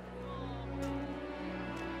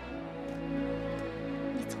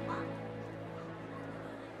你走吧。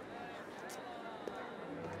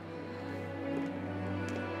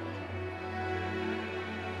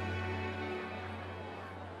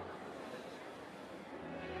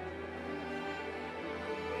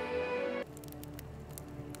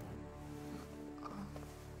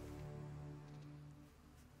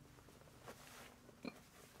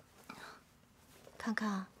康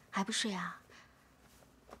康还不睡啊？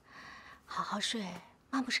好好睡，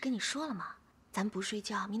妈不是跟你说了吗？咱不睡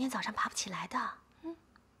觉，明天早上爬不起来的。嗯。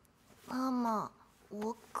妈妈，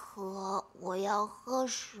我渴，我要喝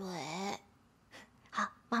水。好，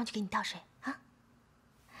妈妈去给你倒水啊。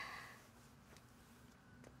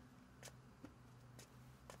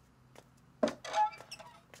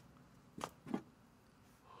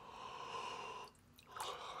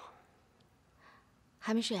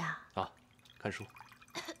还没睡啊？啊，看书。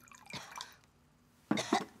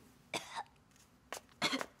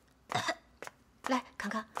来，康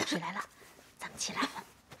康，水来了，咱们起来。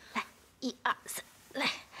来，1、2、3，来。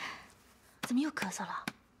怎么又咳嗽了？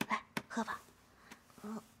来，喝吧。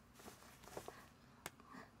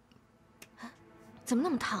怎么那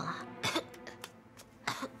么烫啊？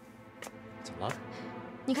怎么了？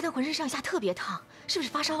你看他浑身上下特别烫，是不是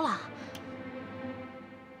发烧了？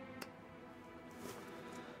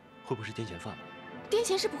会不会是癫痫犯了？癫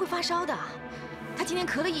痫是不会发烧的，他今天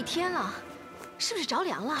咳了1天了，是不是着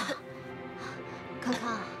凉了？康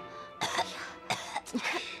康，哎呀，你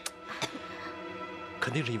看，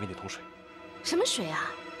肯定是因为那桶水。什么水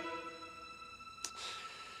啊？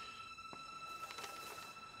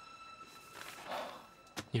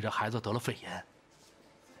你这孩子得了肺炎。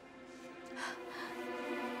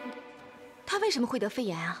他为什么会得肺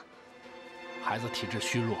炎啊？孩子体质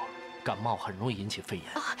虚弱，感冒很容易引起肺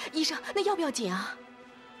炎。啊，医生，那要不要紧啊？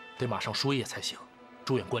得马上输液才行，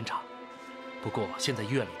住院观察。不过现在医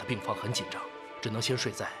院里的病房很紧张，只能先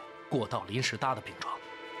睡在过道临时搭的病床。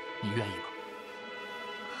你愿意吗？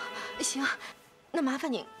行，那麻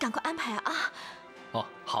烦您赶快安排啊。哦，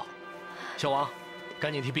好，小王，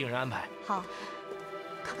赶紧替病人安排。好，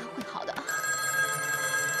康康会好的啊。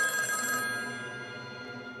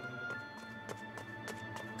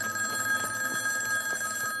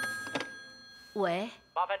喂，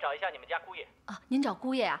麻烦找一下你们家姑爷。啊，您找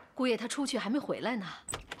姑爷啊？姑爷他出去还没回来呢。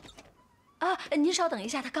啊，您稍等一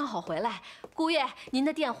下，他刚好回来。姑爷，您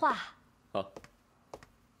的电话。好，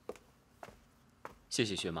谢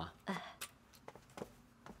谢薛妈。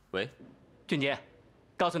喂，俊杰，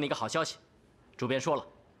告诉你一个好消息，主编说了，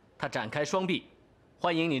他展开双臂，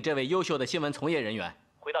欢迎你这位优秀的新闻从业人员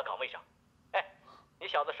回到岗位上。哎，你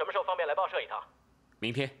小子什么时候方便来报社一趟？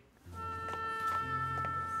明天。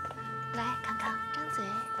来，康康，张嘴。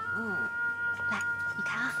来，你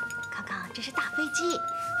看啊，康康，这是大飞机，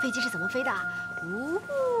飞机是怎么飞的？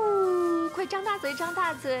呜，快张大嘴，张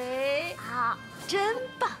大嘴。好，真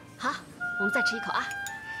棒。好，我们再吃一口啊。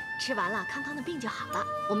吃完了，康康的病就好了，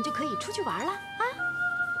我们就可以出去玩了啊。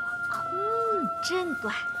真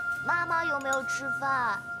乖。妈妈有没有吃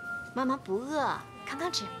饭？妈妈不饿，康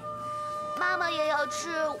康吃。妈妈也要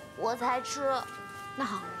吃，我才吃。那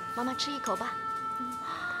好，妈妈吃一口吧。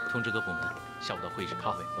通知各部门，下午到会议室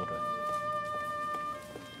开会。老准。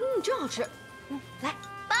真好吃。来，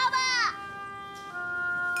爸爸。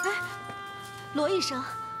哎，罗医生。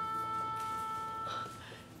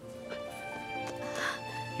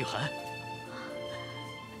雨涵，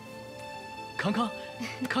康康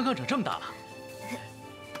长这么大了，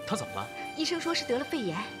他怎么了？医生说是得了肺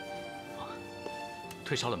炎。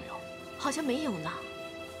退烧了没有？好像没有呢。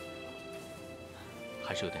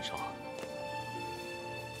还是有点烧。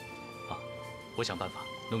啊，我想办法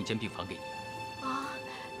弄一间病房给你。啊，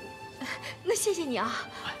那谢谢你啊。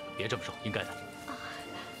哎，别这么说，应该的。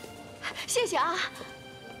谢谢啊。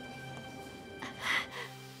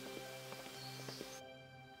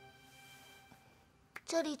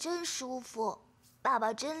这里真舒服，爸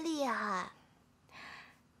爸真厉害。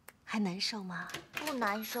还难受吗？不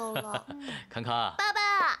难受了。康康，爸爸。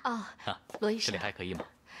哦，罗医生，这里还可以吗？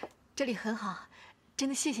这里很好，真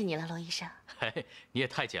的谢谢你了，罗医生。嘿，你也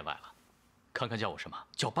太见外了。康康叫我什么？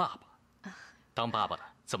叫爸爸。当爸爸的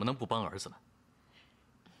怎么能不帮儿子呢？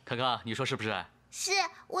康康，你说是不是？是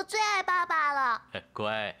我最爱爸爸了。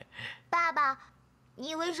乖。爸爸，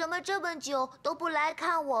你为什么这么久都不来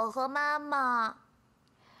看我和妈妈？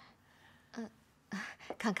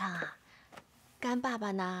康康啊，干爸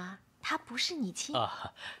爸呢，他不是你亲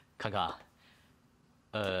啊。康康，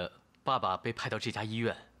爸爸被派到这家医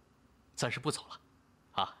院，暂时不走了，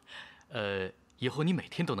啊，以后你每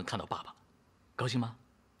天都能看到爸爸，高兴吗？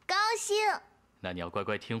高兴。那你要乖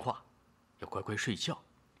乖听话，要乖乖睡觉，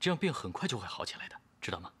这样病很快就会好起来的，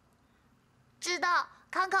知道吗？知道，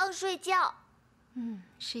康康睡觉。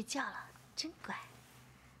睡觉了，真乖。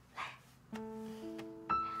来。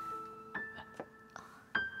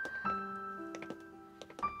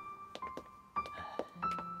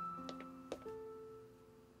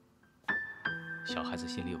小孩子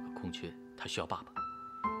心里有个空缺，他需要爸爸。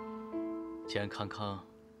既然康康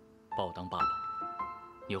把我当爸爸，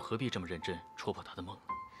你又何必这么认真戳破他的梦呢？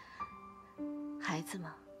孩子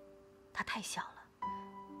嘛，他太小了，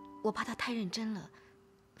我怕他太认真了，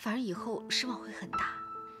反而以后失望会很大。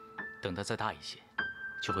等他再大一些，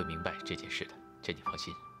就会明白这件事的，这你放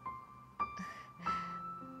心。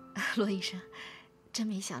罗医生，真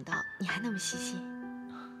没想到你还那么细心。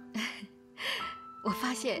我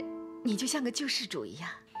发现你就像个救世主一样，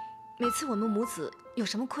每次我们母子有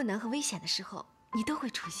什么困难和危险的时候，你都会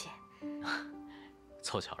出现。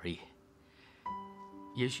凑巧而已，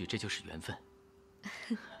也许这就是缘分。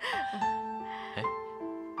哎，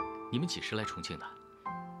你们几时来重庆的？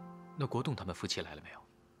那国栋他们夫妻来了没有？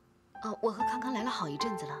我和康康来了好一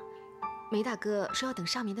阵子了。梅大哥说要等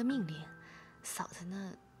上面的命令，嫂子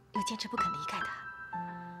呢又坚持不肯离开他。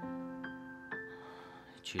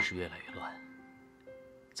局势越来越乱，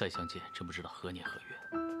再相见真不知道何年何月。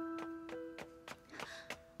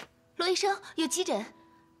罗医生有急诊。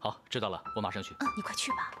好，知道了，我马上去。你快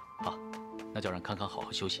去吧。好，那就让康康好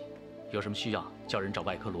好休息，有什么需要叫人找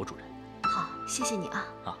外科罗主任。好，谢谢你啊。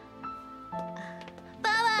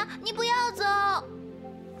爸爸，你不要走。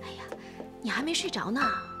哎呀，你还没睡着呢。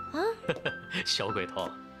小鬼头，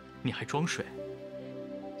你还装睡？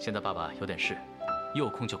现在爸爸有点事，一有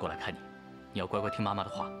空就过来看你，你要乖乖听妈妈的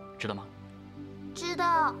话，知道吗？知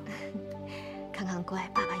道。康康乖，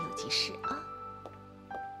爸爸有急事啊。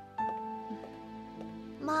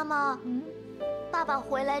妈妈，爸爸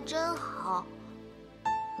回来真好。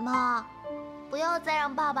妈，不要再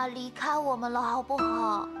让爸爸离开我们了，好不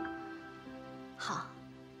好？好，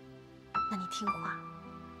那你听话，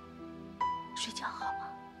睡觉好吗？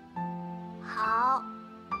好。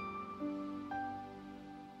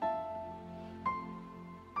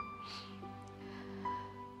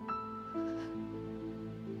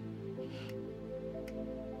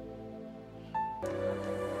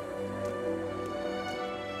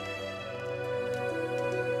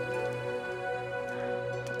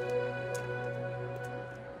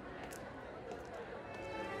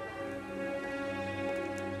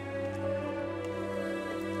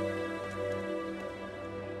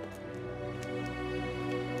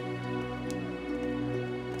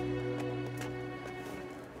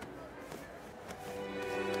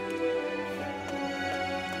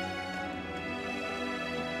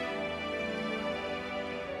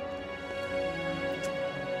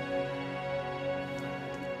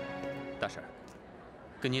大婶，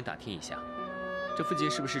跟您打听一下，这附近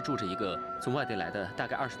是不是住着一个从外地来的大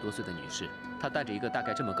概20多岁的女士？她带着一个大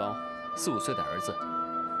概这么高、4、5岁的儿子。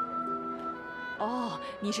哦，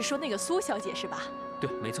你是说那个苏小姐是吧？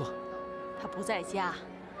对，没错。她不在家，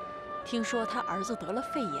听说她儿子得了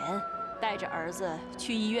肺炎，带着儿子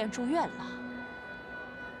去医院住院了。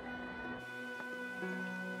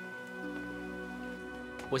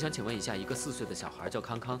我想请问一下，一个4岁的小孩叫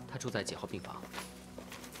康康，他住在几号病房？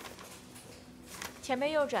 前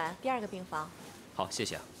面右转，第2个病房。好，谢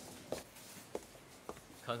谢啊。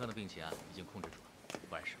康康的病情啊，已经控制住了，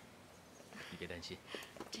不碍事，你别担心。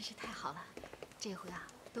真是太好了，这回啊，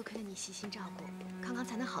多亏了你细心照顾，康康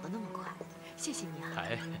才能好得那么快。谢谢你啊。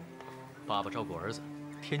哎，爸爸照顾儿子，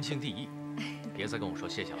天经地义，别再跟我说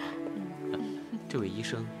谢谢了。这位医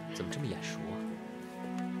生怎么这么眼熟啊？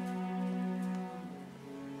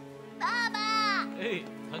爸爸。哎，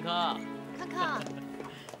康康。康康。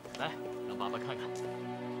来。 让爸爸看看。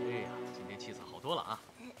哎呀，今天气色好多了啊！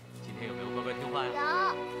今天有没有乖乖听话呀？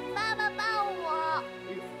有，爸爸抱我。哎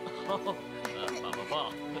呦，好，爸爸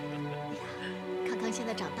抱。康康现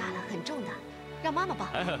在长大了，很重的，让妈妈抱。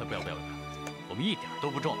哎，不要，我们一点都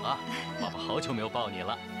不重啊！爸爸好久没有抱你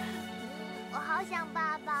了。我好想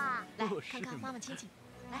爸爸。来，康康，妈妈亲亲。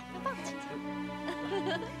来，让爸爸亲亲。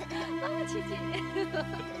妈妈亲亲。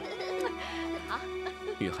好。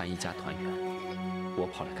雨涵一家团圆，我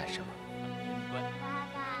跑来干什么？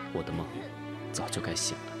 我的梦早就该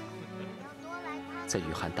醒了，在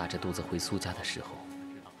雨涵大着肚子回苏家的时候，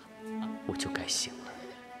我就该醒了。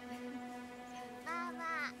妈妈，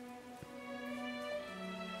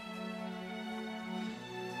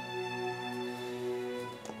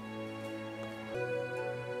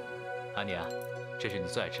安妮啊，这是你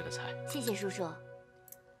最爱吃的菜。谢谢叔叔，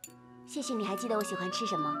谢谢你还记得我喜欢吃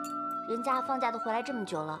什么。人家放假都回来这么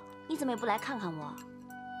久了，你怎么也不来看看我？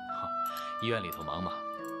医院里头忙嘛。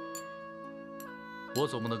 我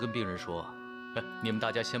总不能跟病人说，哎，你们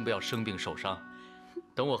大家先不要生病受伤，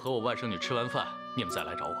等我和我外甥女吃完饭，你们再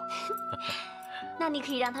来找我。那你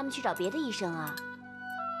可以让他们去找别的医生啊。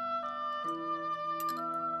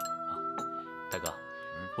大哥，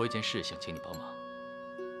我有件事想请你帮忙。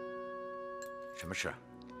什么事？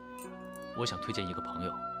我想推荐一个朋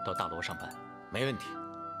友到大罗上班。没问题。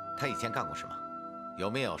他以前干过什么？有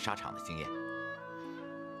没有沙场的经验？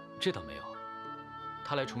这倒没有。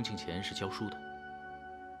他来重庆前是教书的。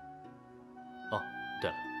 哦，对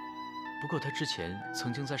了，不过他之前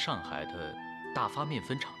曾经在上海的大发面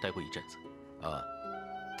粉厂待过一阵子。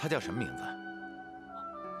他叫什么名字？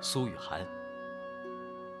苏雨涵。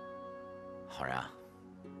浩然，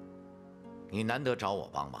你难得找我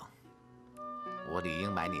帮忙，我理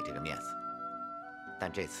应买你这个面子。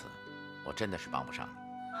但这次我真的是帮不上你。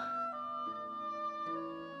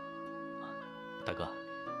大哥，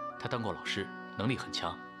他当过老师，能力很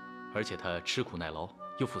强，而且他吃苦耐劳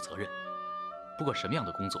又负责任。 不管什么样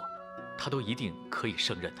的工作，他都一定可以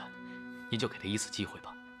胜任的。您就给他一次机会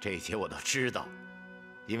吧。这些我都知道，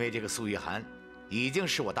因为这个苏玉涵已经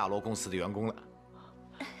是我大罗公司的员工了。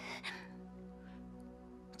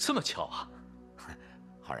这么巧啊！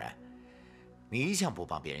浩然，你一向不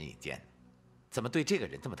帮别人引荐，怎么对这个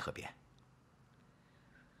人这么特别？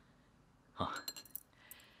啊，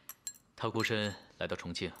他孤身来到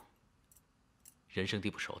重庆，人生地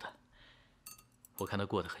不熟的，我看他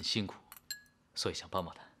过得很辛苦。 所以想帮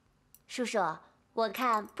帮他，叔叔，我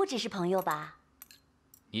看不只是朋友吧？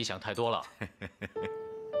你想太多了。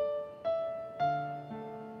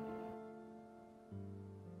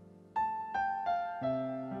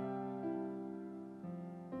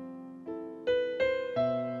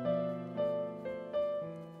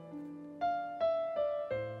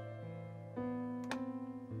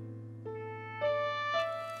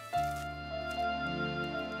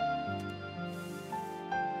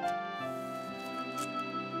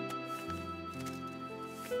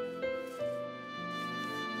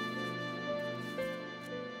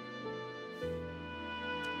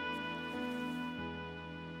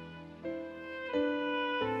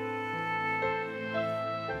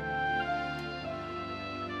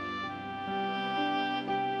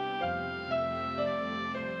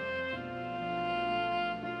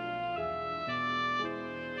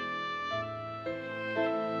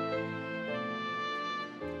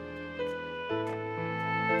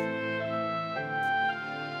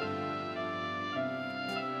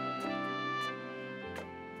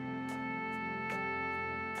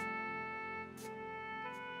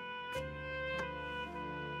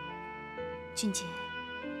俊杰，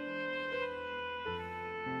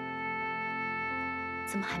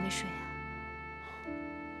怎么还没睡啊？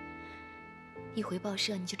一回报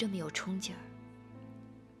社你就这么有冲劲儿，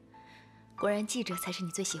果然记者才是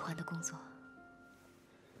你最喜欢的工作。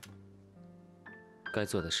该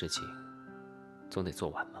做的事情，总得做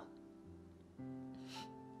完嘛。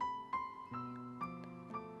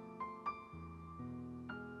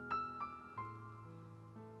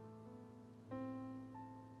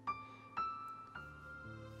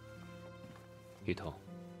雨桐，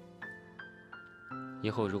以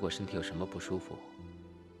后如果身体有什么不舒服，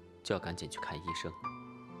就要赶紧去看医生，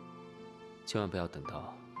千万不要等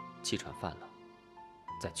到气喘犯了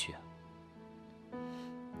再去啊。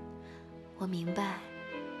我明白，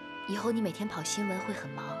以后你每天跑新闻会很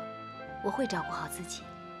忙，我会照顾好自己，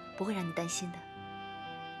不会让你担心的。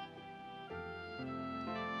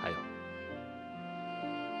还有，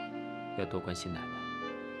要多关心奶奶。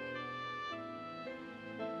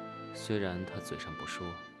虽然她嘴上不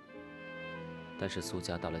说，但是苏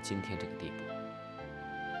家到了今天这个地步，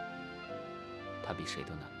她比谁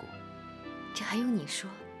都难过。这还用你说？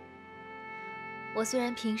我虽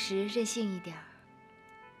然平时任性一点儿，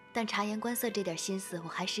但察言观色这点心思我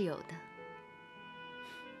还是有的。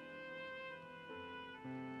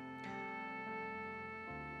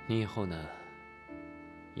你以后呢，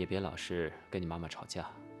也别老是跟你妈妈吵架。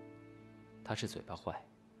她是嘴巴坏，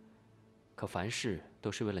可凡事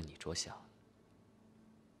都是为了你着想。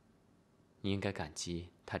你应该感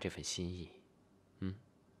激她这份心意，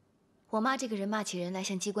我妈这个人骂起人来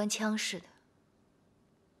像机关枪似的。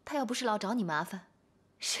她要不是老找你麻烦，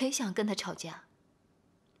谁想跟她吵架？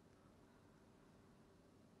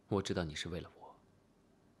我知道你是为了我，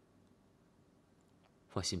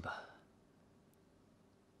放心吧，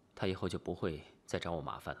她以后就不会再找我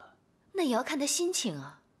麻烦了。那也要看她心情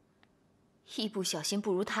啊，一不小心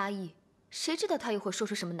不如他意，谁知道她又会说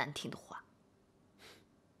出什么难听的话？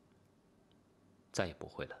再也不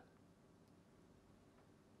会了。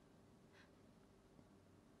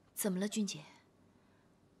怎么了，俊杰？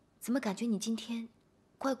怎么感觉你今天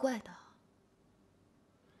怪怪的？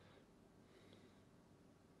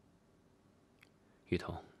雨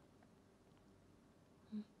桐，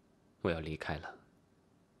我要离开了。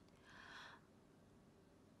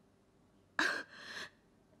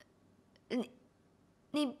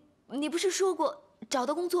你不是说过找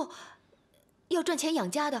到工作要赚钱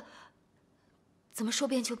养家的？怎么说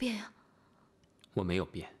变就变呀？我没有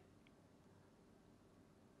变，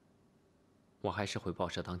我还是回报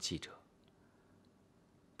社当记者，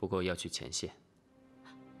不过要去前线。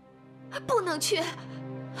不能去，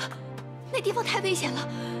那地方太危险了。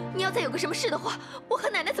你要再有个什么事的话，我和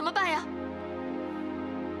奶奶怎么办呀？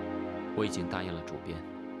我已经答应了主编，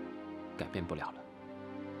改变不了了。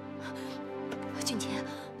俊杰，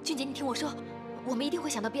你听我说，我们一定会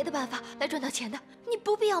想到别的办法来赚到钱的。你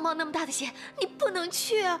不必要冒那么大的险，你不能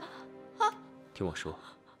去啊！听我说，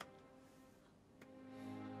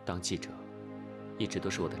当记者一直都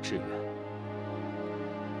是我的志愿。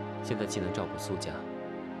现在既能照顾苏家，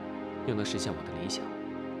又能实现我的理想，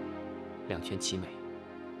两全其美。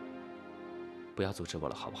不要阻止我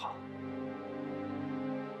了，好不好？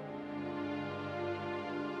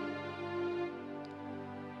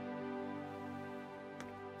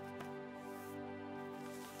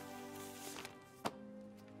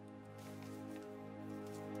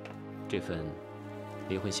这份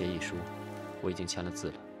离婚协议书我已经签了字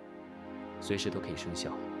了，随时都可以生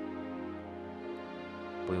效，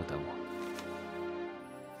不用等我。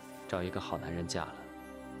找一个好男人嫁了，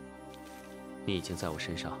你已经在我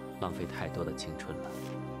身上浪费太多的青春了。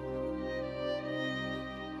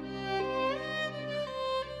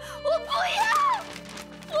我不要！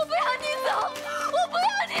我不要你走！我不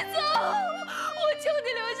要你走！我求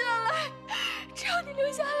你留下来！只要你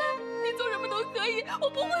留下来，你做什么都可以，我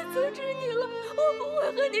不会阻止你了，我不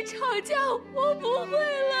会和你吵架，我不会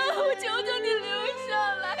了，我求求你留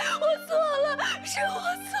下来！我错了，是我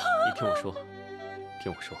错了。你听我说，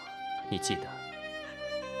听我说，你记得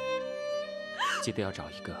要找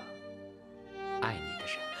一个爱你的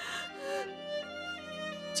人，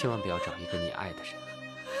千万不要找一个你爱的人，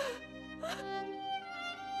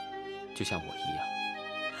就像我一样，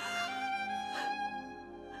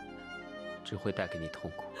只会带给你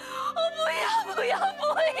痛苦。我不要，不要，不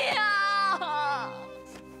要！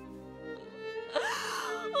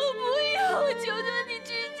我不要！我求求你，志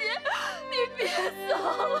杰，你别走！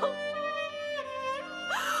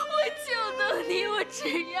我就等你，我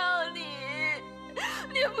只要你，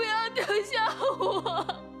你不要丢下我！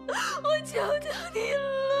我求求你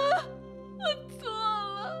了，我错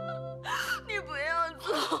了，你不要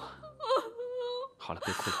走！好了，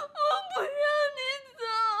别哭了。我不要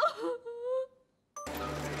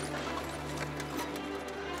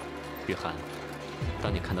雨涵，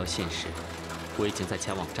当你看到信时，我已经在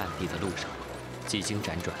前往战地的路上。几经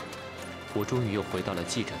辗转，我终于又回到了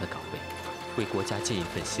记者的岗位，为国家尽一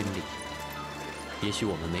份心力。也许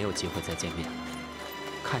我们没有机会再见面，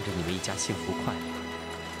看着你们一家幸福快乐，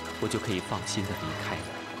我就可以放心的离开了。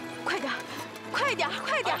快点，快点，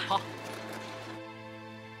快点！好。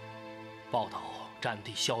报道战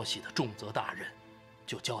地消息的重责大任，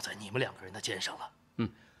就交在你们两个人的肩上了。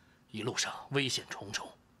一路上危险重重，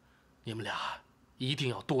你们俩一定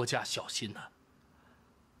要多加小心呐。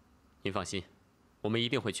您放心，我们一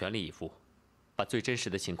定会全力以赴，把最真实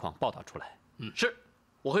的情况报道出来。是，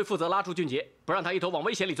我会负责拉住俊杰，不让他一头往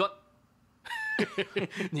危险里钻。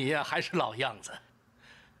你呀，还是老样子。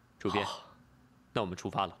主编，那我们出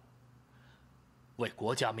发了。为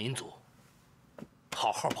国家民族，好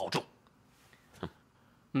好保重。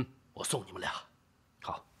我送你们俩。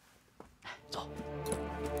好，走。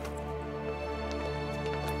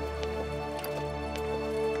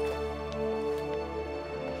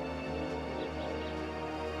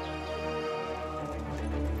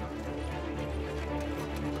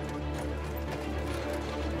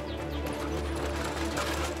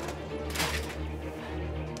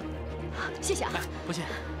谢谢啊，不谢。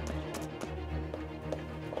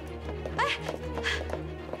哎，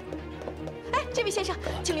这位先生，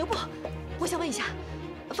请留步。我想问一下，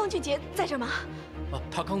方俊杰在这儿吗？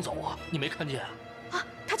他刚走啊，你没看见啊？啊，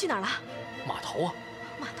他去哪儿了？码头啊。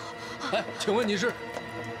码头。哎，请问你是？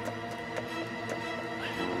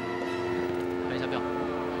看一下表，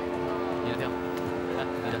你的票，来，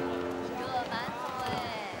你的。热馒头哎。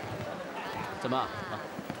怎么啊？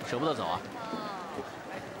舍不得走啊？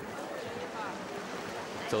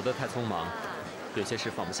走得太匆忙，有些事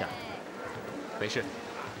放不下。没事，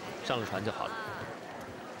上了船就好了。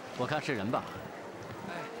我看是人吧。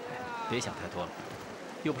别想太多了，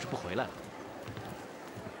又不是不回来了。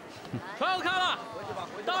船要开了，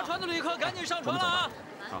搭船的旅客赶紧上船了啊！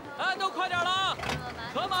哎，都快点了啊！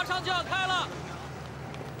船马上就要开了。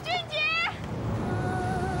俊杰，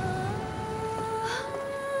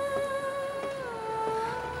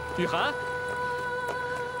雨涵，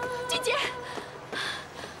俊杰，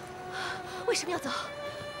为什么要走？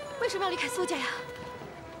为什么要离开苏家呀？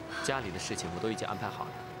家里的事情我都已经安排好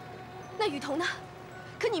了。那雨桐呢？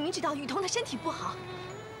可你明知道雨桐她身体不好，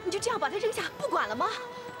你就这样把她扔下不管了吗？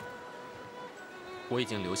我已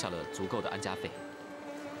经留下了足够的安家费。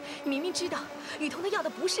你明明知道雨桐她要的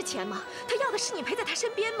不是钱吗？她要的是你陪在她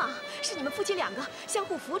身边吗？是你们夫妻两个相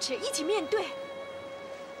互扶持，一起面对。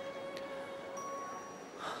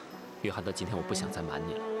雨涵，到今天我不想再瞒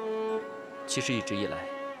你了。其实一直以来，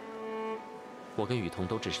我跟雨桐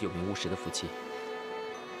都只是有名无实的夫妻。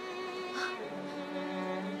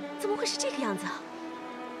怎么会是这个样子啊？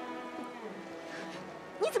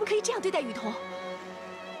你怎么可以这样对待雨桐？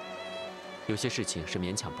有些事情是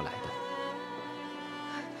勉强不来的。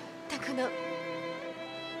但可能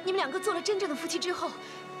你们两个做了真正的夫妻之后，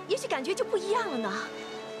也许感觉就不一样了呢。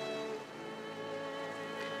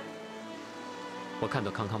我看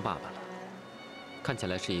到康康爸爸了，看起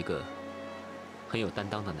来是一个很有担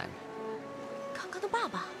当的男人。康康的爸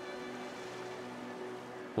爸？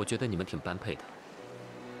我觉得你们挺般配的，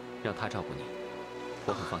让他照顾你，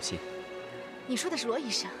我很放心。你说的是罗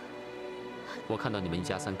医生。我看到你们一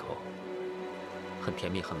家三口很甜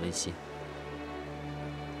蜜，很温馨。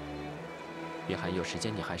雨涵，有时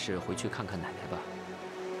间你还是回去看看奶奶吧，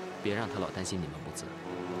别让她老担心你们母子。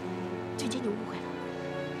俊杰，你误会了，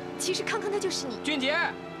其实康康他就是你。俊杰，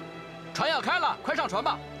船要开了，快上船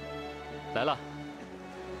吧。来了。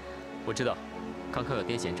我知道，康康有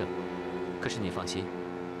癫痫症，可是你放心，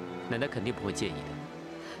奶奶肯定不会介意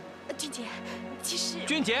的。俊杰，其实……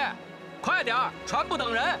俊杰，快点儿，船不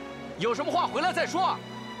等人，有什么话回来再说。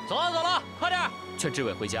走了走了，快点！劝志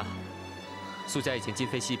伟回家。苏家已经今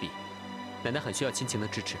非昔比，奶奶很需要亲情的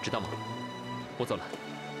支持，知道吗？我走了。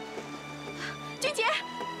俊杰，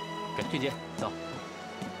俊杰，走。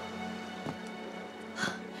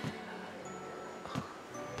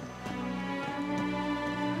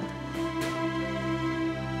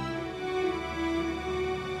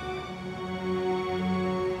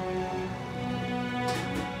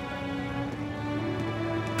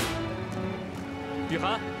雨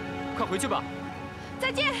涵，快回去吧。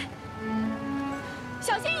再见，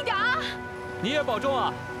小心一点啊！你也保重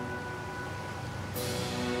啊。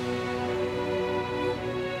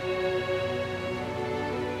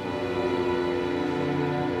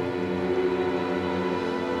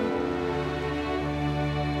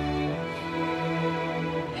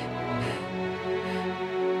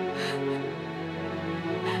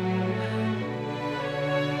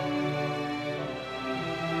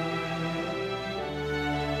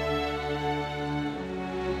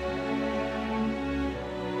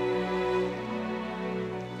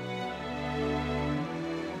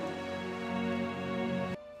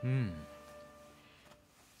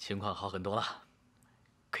情况好很多了，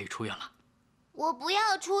可以出院了。我不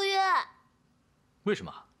要出院。为什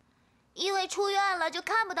么？因为出院了就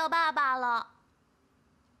看不到爸爸了。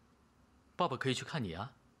爸爸可以去看你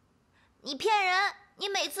啊。你骗人！你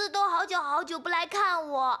每次都好久好久不来看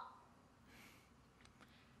我。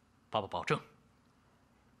爸爸保证，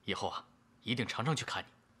以后啊，一定常常去看你。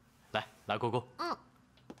来，姑姑。嗯。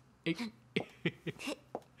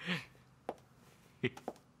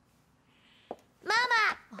妈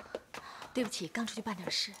妈，对不起，刚出去办点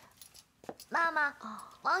事。妈妈，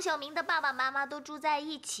王晓明的爸爸妈妈都住在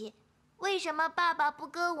一起，为什么爸爸不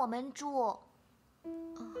跟我们住？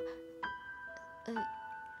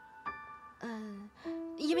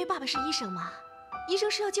因为爸爸是医生嘛，医生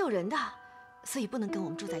是要救人的，所以不能跟我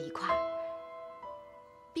们住在一块儿。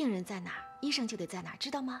病人在哪儿，医生就得在哪儿，知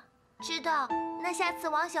道吗？知道。那下次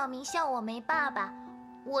王晓明笑我没爸爸，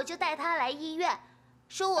我就带他来医院，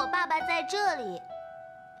说我爸爸在这里。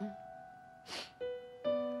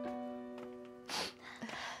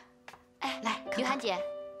哎，来，于涵姐，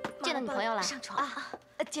见到女朋友了。上床啊！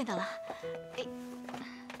见到了。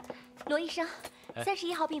罗医生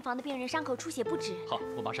，31号病房的病人伤口出血不止。好，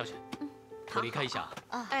我马上去。我离开一下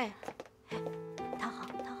啊。哎，躺好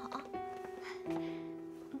啊。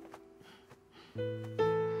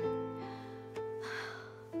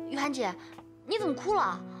于涵姐，你怎么哭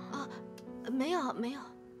了？没有，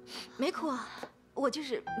没哭啊，我就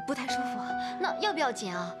是不太舒服。那要不要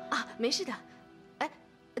紧啊？没事的。哎，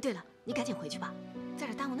对了，你赶紧回去吧，在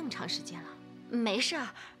这耽误那么长时间了。没事儿。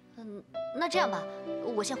那这样吧，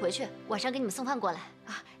我先回去，晚上给你们送饭过来。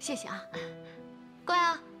谢谢啊。乖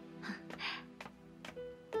啊。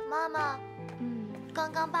妈妈，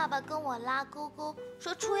刚刚爸爸跟我拉勾勾，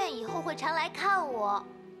说出院以后会常来看我。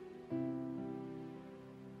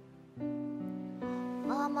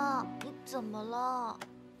妈妈，你怎么了？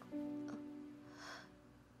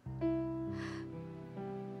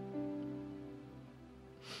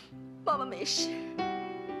妈妈没事，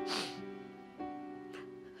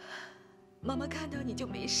妈妈看到你就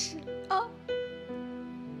没事了啊。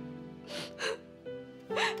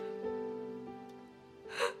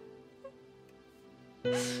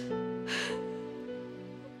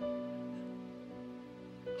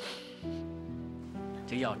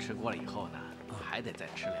这药吃过了以后呢，还得再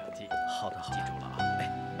吃2剂。好的，记住了啊。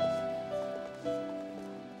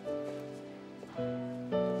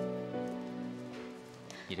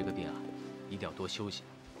你这个病啊，一定要多休息，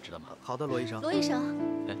知道吗？好的，罗医生。罗医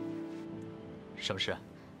生，哎，什么事啊？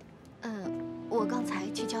我刚才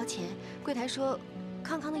去交钱，柜台说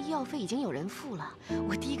康康的医药费已经有人付了，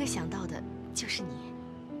我第一个想到的就是你。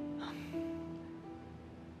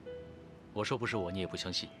我说不是我，你也不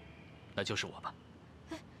相信，那就是我吧。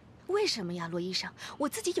为什么呀，罗医生？我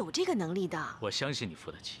自己有这个能力的。我相信你付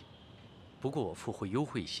得起，不过我付会优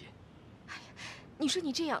惠一些。你说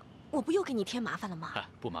你这样，我不又给你添麻烦了吗？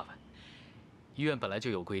不麻烦，医院本来就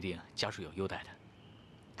有规定，家属有优待的。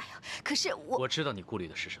可是我知道你顾虑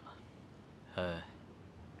的是什么。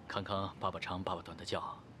康康爸爸长爸爸短的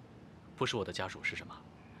叫，不是我的家属是什么？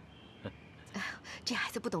这孩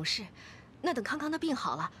子不懂事。那等康康的病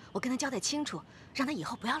好了，我跟他交代清楚，让他以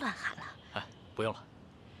后不要乱喊了。不用了。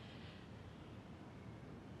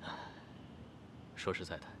说实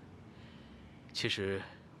在的，其实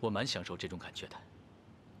我蛮享受这种感觉的。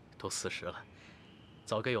都40了，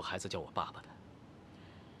早该有孩子叫我爸爸的。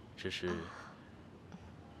只是，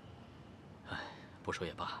不说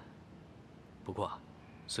也罢。不过，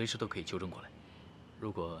随时都可以纠正过来。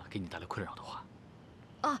如果给你带来困扰的话。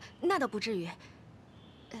那倒不至于。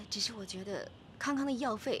只是我觉得康康的医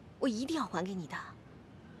药费我一定要还给你的。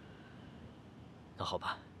那好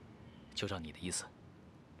吧，就照你的意思。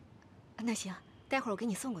那行，待会儿我给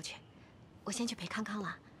你送过去。我先去陪康康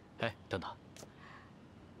了。等等。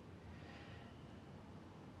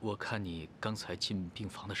我看你刚才进病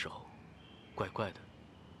房的时候，怪怪的，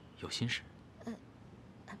有心事。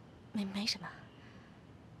没什么。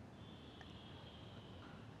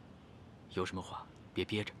有什么话别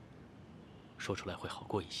憋着，说出来会好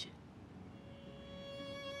过一些。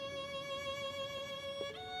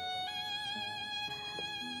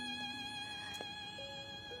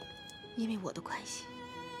因为我的关系，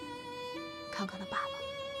康康的爸爸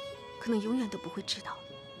可能永远都不会知道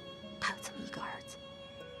他有这么一个儿子。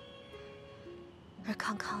而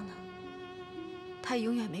康康呢，他也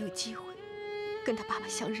永远没有机会跟他爸爸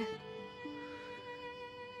相认。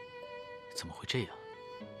怎么会这样？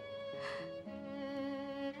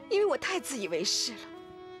因为我太自以为是了，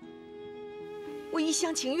我一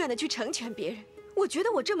厢情愿的去成全别人，我觉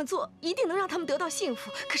得我这么做一定能让他们得到幸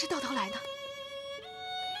福，可是到头来呢，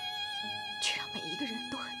却让每一个人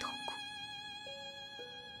都很痛苦。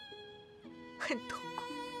很痛苦，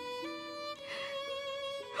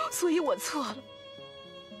所以我错了，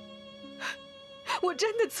我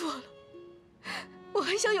真的错了。我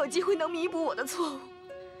很想有机会能弥补我的错误，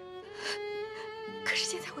可是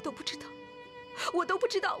现在我都不知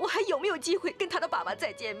道，我还有没有机会跟他的爸爸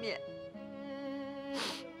再见面。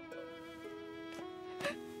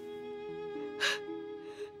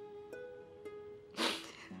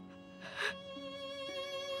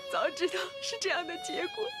早知道是这样的结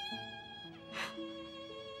果，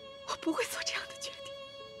我不会做这样的决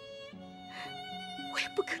定，我也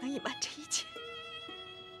不可能隐瞒这一切，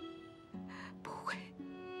不会。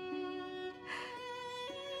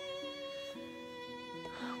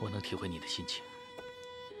我能体会你的心情，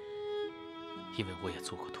因为我也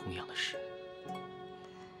做过同样的事，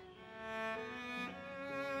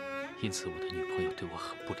因此我的女朋友对我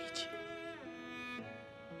很不理解。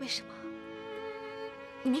为什么？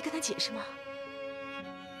你没跟他解释吗？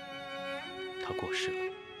她过世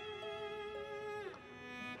了。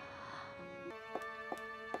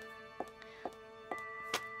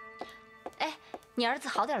哎，你儿子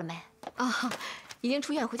好点了没？啊，已经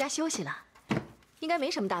出院回家休息了，应该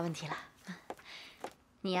没什么大问题了。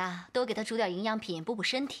你呀，多给他煮点营养品，补补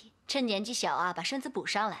身体，趁年纪小啊，把身子补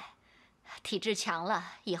上来。体质强了，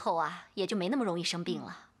以后啊，也就没那么容易生病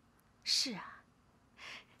了。是啊，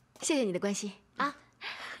谢谢你的关心啊。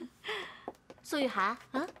苏雨涵，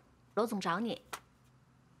罗总找你。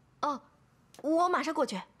哦，我马上过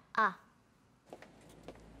去啊。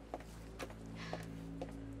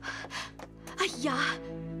哎呀，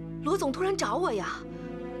罗总突然找我呀，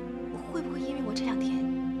会不会因为我这2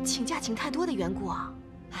天请假请太多的缘故啊？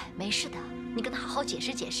哎，没事的，你跟他好好解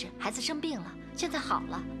释解释，孩子生病了，现在好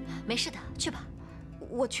了，没事的，去吧。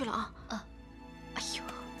我去了啊。哎呦，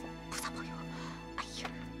菩萨保佑！哎呀。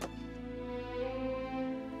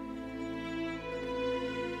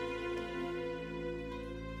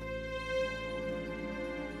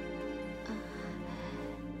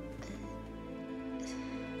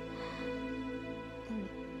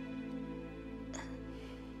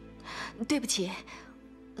对不起，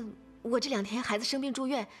我这2天孩子生病住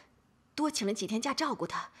院，多请了几天假照顾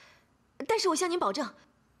他。但是我向您保证，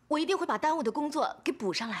我一定会把耽误的工作给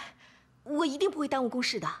补上来，我一定不会耽误公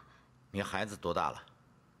事的。你孩子多大了？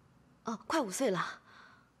哦，快5岁了。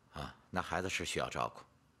啊，那孩子是需要照顾。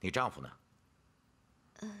你丈夫呢？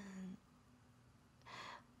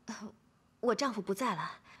我丈夫不在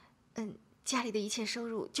了，家里的一切收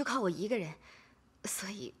入就靠我一个人，所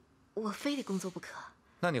以我非得工作不可。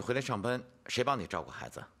那你回来上班，谁帮你照顾孩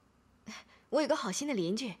子？我有个好心的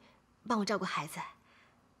邻居，帮我照顾孩子。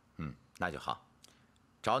那就好。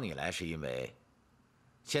找你来是因为，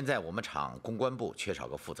现在我们厂公关部缺少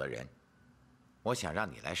个负责人，我想让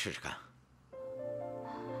你来试试看。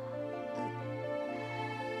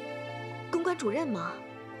公关主任吗？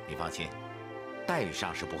你放心，待遇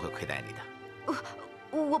上是不会亏待你的。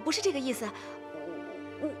我不是这个意思，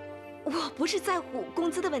我不是在乎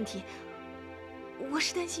工资的问题，我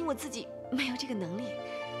是担心我自己没有这个能力。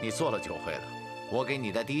你做了就会了。我给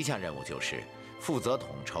你的第1项任务就是负责统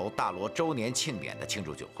筹大罗周年庆典的庆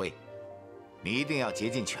祝酒会，你一定要竭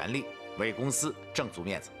尽全力为公司挣足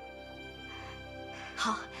面子。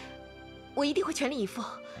好，我一定会全力以赴。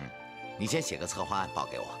你先写个策划案报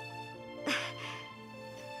给我。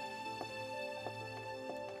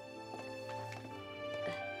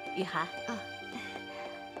雨涵啊，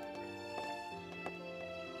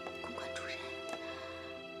公关主任，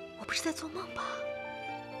我不是在做梦吧？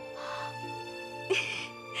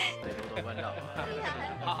得多多关照。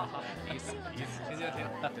好，意思，停。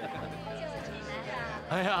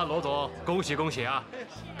哎呀，罗总，恭喜恭喜啊！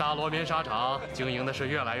大罗棉纱厂经营的是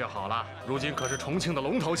越来越好了，如今可是重庆的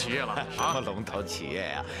龙头企业了。什么龙头企业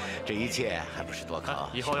呀？这一切还不是多靠。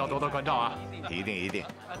以后要多多关照啊！一定。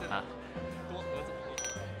啊，多合作。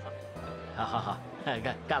好，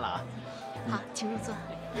干了啊！好，请入座。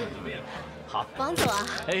好，王总啊！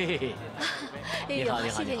哎呦，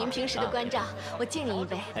谢谢您平时的关照，我敬您一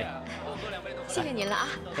杯。谢谢您了啊！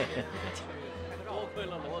多亏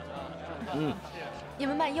了罗总。你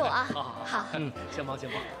们慢用啊！好。先忙。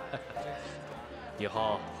以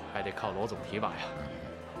后还得靠罗总提拔呀！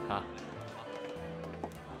啊。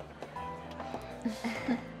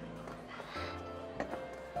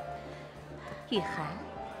雨涵，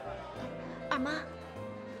二妈，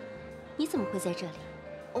你怎么会在这里？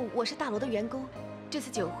哦，我是大罗的员工，这次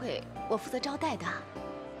酒会我负责招待的。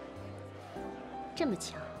这么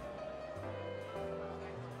巧？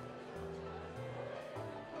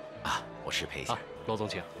啊，我适配一下。罗总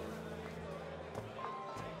请。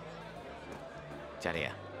佳丽，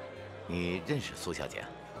你认识苏小姐？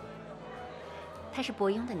她是伯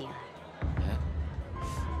庸的女儿。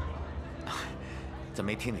怎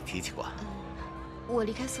么没听你提起过？我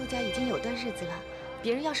离开苏家已经有段日子了，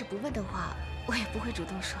别人要是不问的话，我也不会主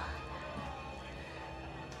动说。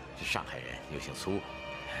这上海人又姓苏，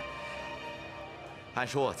按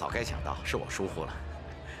说我早该想到，是我疏忽了。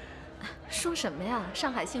说什么呀？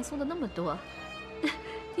上海姓苏的那么多，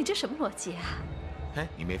你这什么逻辑啊？哎，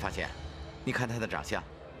你没发现？你看他的长相，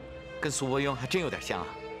跟苏伯庸还真有点像啊。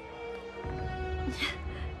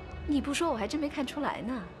你不说我还真没看出来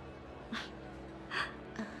呢。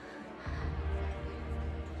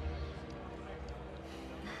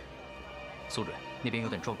苏主任，那边有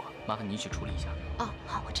点状况，麻烦您去处理一下。哦，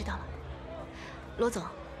好，我知道了。罗总，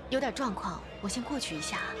有点状况，我先过去一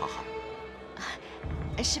下。好好。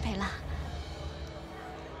失陪了。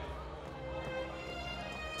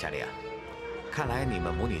佳丽啊，看来你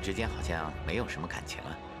们母女之间好像没有什么感情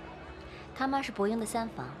啊。他妈是伯庸的三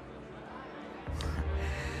房。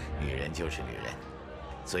女人就是女人，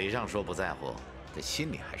嘴上说不在乎，这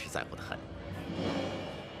心里还是在乎的很。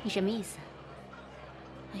你什么意思？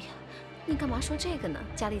哎呀，你干嘛说这个呢？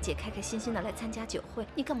佳丽姐开开心心的来参加酒会，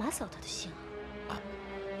你干嘛扫她的兴啊？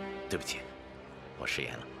对不起，我食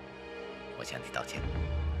言了，我向你道歉。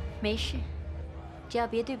没事，只要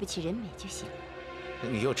别对不起人美就行。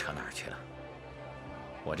你又扯哪儿去了？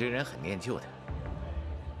我这个人很念旧的，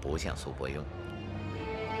不像苏伯庸。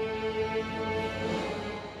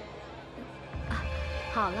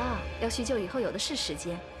好了，要叙旧以后有的是时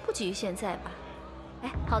间，不急于现在吧。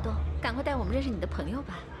哎，郝董，赶快带我们认识你的朋友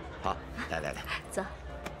吧。好，来，走。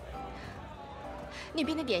那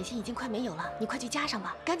边的点心已经快没有了，你快去加上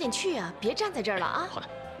吧，赶紧去啊，别站在这儿了啊。好的。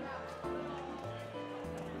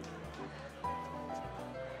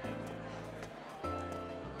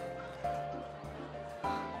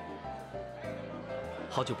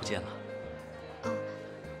好久不见了。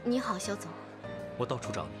你好，肖总。我到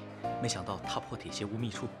处找你，没想到踏破铁鞋无觅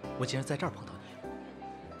处，我竟然在这儿碰到你。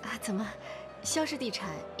啊，怎么，肖氏地产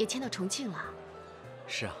也迁到重庆了？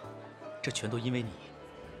是啊，这全都因为你。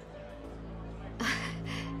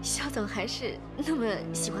肖总还是那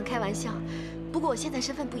么喜欢开玩笑，不过我现在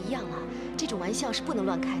身份不一样了，这种玩笑是不能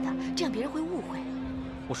乱开的，这样别人会误会。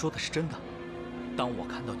我说的是真的。当我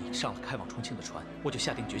看到你上了开往重庆的船，我就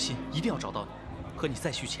下定决心，一定要找到你，和你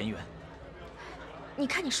再续前缘。你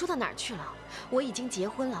看你说到哪儿去了？我已经结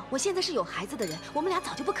婚了，我现在是有孩子的人，我们俩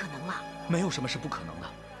早就不可能了。没有什么是不可能的，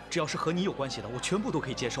只要是和你有关系的，我全部都可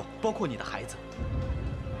以接受，包括你的孩子。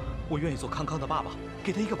我愿意做康康的爸爸，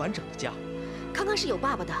给他一个完整的家。康康是有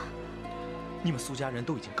爸爸的。你们苏家人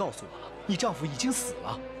都已经告诉我了，你丈夫已经死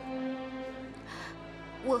了。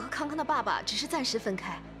我和康康的爸爸只是暂时分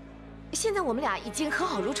开，现在我们俩已经和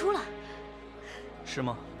好如初了。是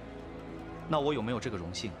吗？那我有没有这个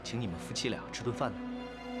荣幸，请你们夫妻俩吃顿饭呢？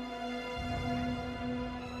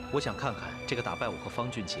我想看看这个打败我和方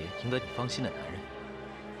俊杰、赢得你芳心的男人，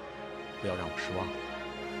不要让我失望。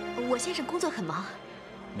我先生工作很忙。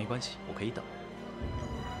没关系，我可以等。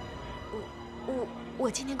我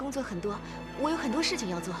今天工作很多，我有很多事情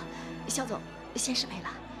要做。肖总，先失陪了。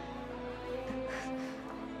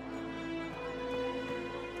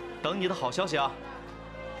等你的好消息啊！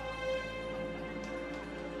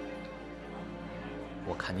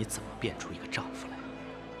我看你怎么变出一个丈夫来。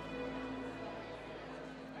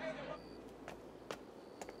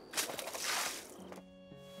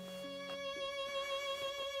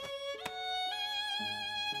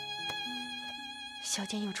肖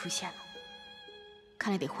坚又出现了，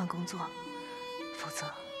看来得换工作，否则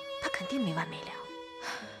他肯定没完没了。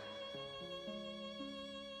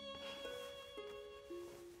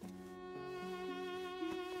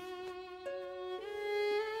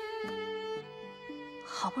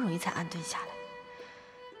好不容易才安顿下来，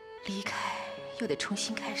离开又得重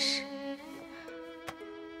新开始。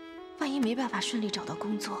万一没办法顺利找到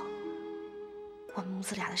工作，我们母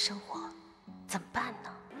子俩的生活怎么办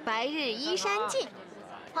呢？白日依山尽，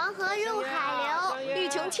黄河入海流，欲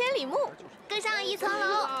穷千里目，更上一层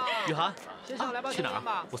楼。雨涵，去哪儿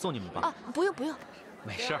啊？我送你们吧。啊，不用不用，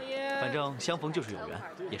没事儿，反正相逢就是有缘，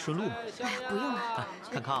也顺路嘛。哎呀，不用了。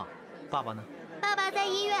康康，爸爸呢？爸爸在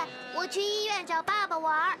医院，我去医院找爸爸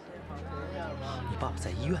玩。你爸爸在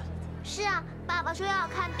医院？是啊，爸爸说要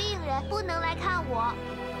看病人，不能来看我。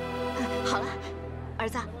好了，儿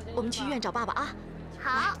子，我们去医院找爸爸啊。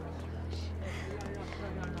好。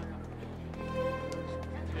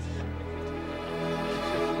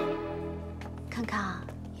康康，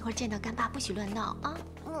一会儿见到干爸不许乱闹啊。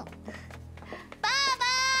爸爸。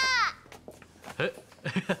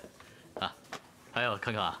啊，还有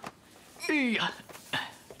康康，哎呀，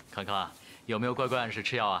康康，有没有乖乖按时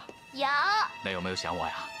吃药啊？有。那有没有想我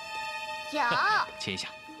呀？有。亲一下。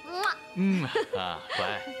乖。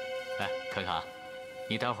来，康康，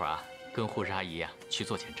你待会儿啊，跟护士阿姨呀去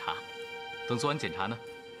做检查，等做完检查呢，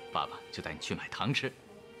爸爸就带你去买糖吃，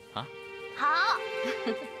啊？好。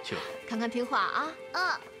去吧。康康听话啊。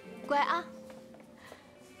嗯，乖啊。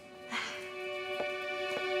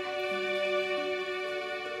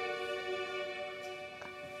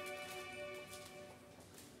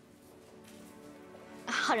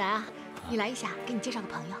浩然啊，你来一下，给你介绍个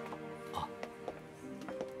朋友。好。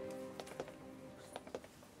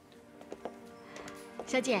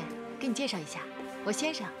肖健，给你介绍一下，我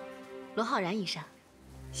先生，罗浩然医生，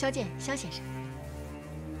肖健，肖先生。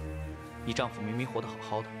你丈夫明明活得好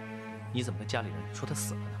好的，你怎么跟家里人说他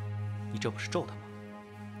死了呢？你这不是咒他吗？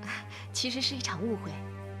其实是一场误会。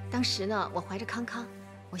当时呢，我怀着康康，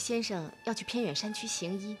我先生要去偏远山区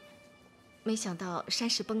行医，没想到山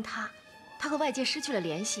势崩塌，他和外界失去了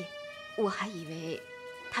联系，我还以为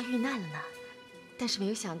他遇难了呢。但是没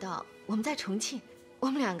有想到我们在重庆，我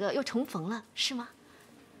们两个又重逢了，是吗？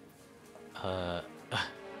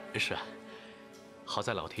是啊，好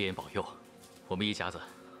在老天爷保佑，我们一家子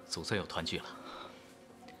总算又团聚了，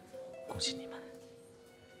恭喜你们。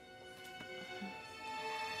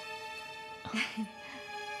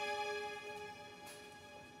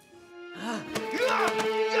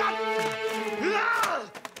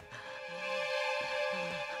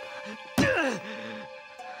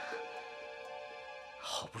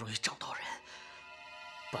好不容易找到人，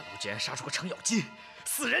半路竟然杀出个程咬金，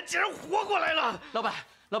死人竟然活过来了！老板，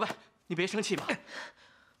你别生气嘛。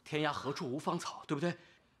天涯何处无芳草，对不对？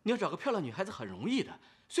你要找个漂亮女孩子很容易的，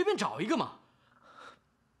随便找一个嘛。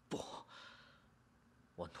不，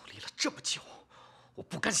我努力了这么久，我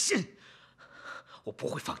不甘心，我不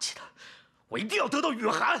会放弃的，我一定要得到雨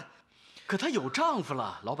涵。可她有丈夫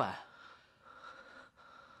了，老板。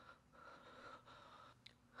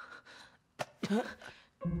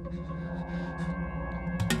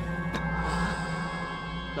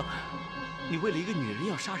老板，你为了一个女人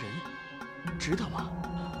要杀人，值得吗？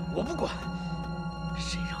我不管，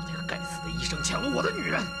谁让那个该死的医生抢了我的女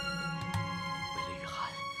人？为了雨涵，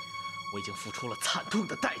我已经付出了惨痛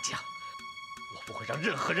的代价，我不会让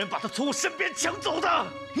任何人把她从我身边抢走的。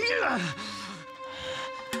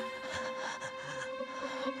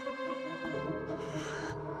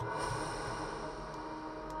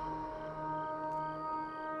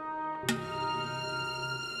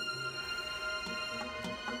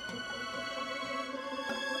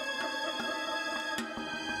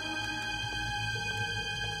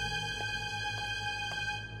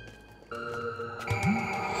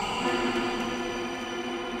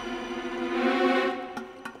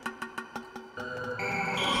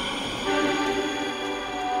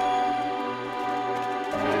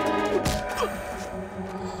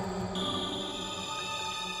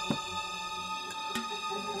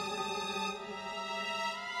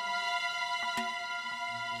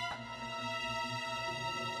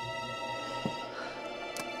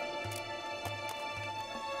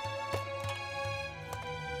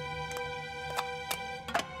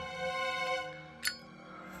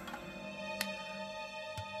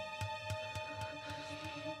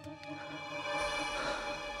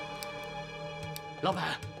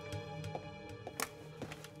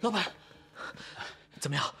老板，怎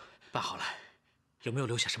么样？办好了？有没有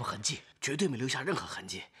留下什么痕迹？绝对没留下任何痕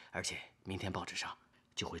迹，而且明天报纸上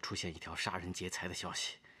就会出现一条杀人劫财的消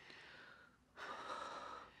息。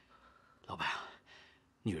老板啊，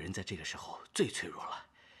女人在这个时候最脆弱了，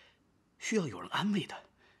需要有人安慰的。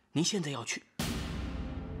您现在要去。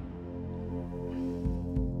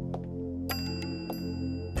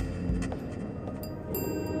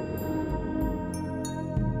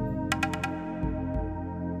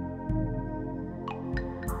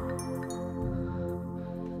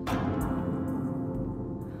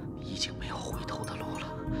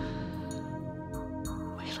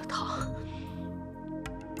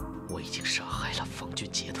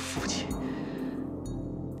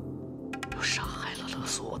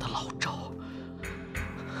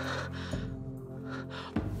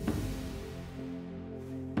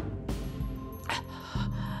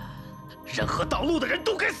任何挡路的人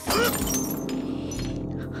都该死！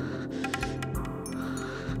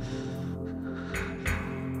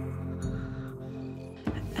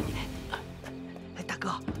哎，大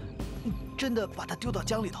哥，你真的把他丢到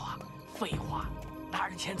江里头啊？废话，拿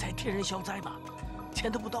着钱财替人消灾嘛，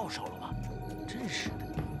钱都不到手了吗？真是的。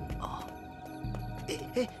哦，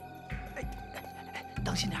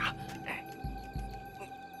当心点啊！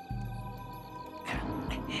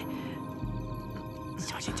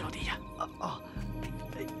小心脚底下。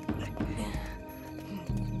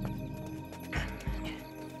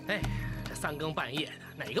哎，这三更半夜的，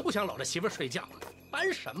哪个不想搂着媳妇睡觉啊？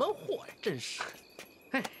搬什么货呀？真是。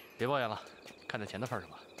嘿，别抱怨了，看在钱的份上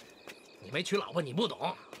吧。你没娶老婆，你不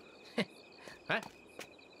懂。嘿，哎，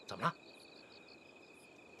怎么了？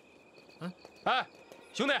嗯，哎，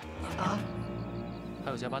兄弟啊，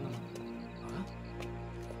还有加班的吗？啊，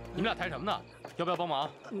你们俩抬什么呢？要不要帮忙？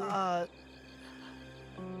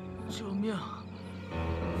救命！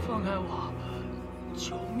放开我！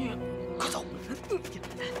救命！快走！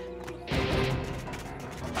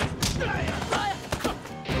哎呀！哎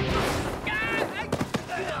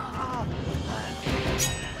呀！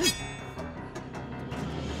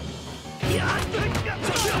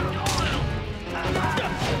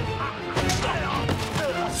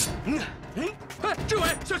哎，志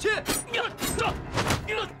伟，小心！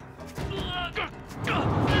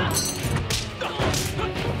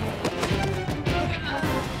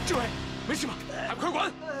志伟，没事吧？还不快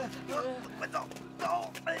滚！快走，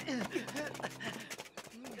走！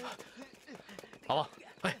好吧，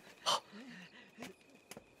哎，好。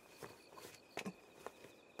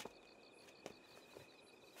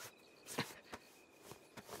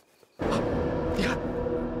你看，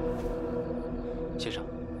先生，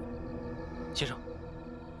先生，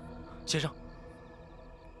先生。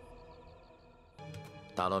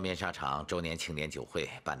大罗面纱厂周年庆典酒会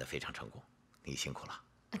办得非常成功，你辛苦了。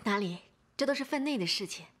哪里，这都是分内的事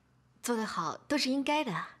情，做得好都是应该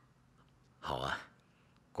的。好啊，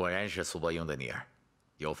果然是苏伯庸的女儿，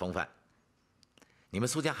有风范。你们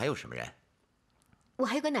苏家还有什么人？我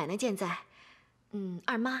还有个奶奶健在，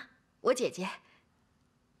二妈，我姐姐，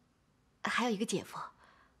还有一个姐夫。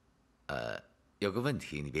有个问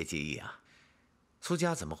题你别介意啊，苏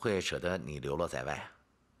家怎么会舍得你流落在外啊？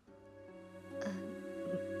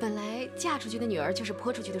本来嫁出去的女儿就是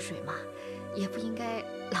泼出去的水嘛，也不应该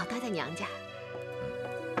老待在娘家。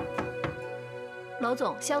娄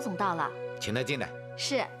总，肖总到了，请他进来。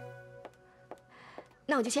是。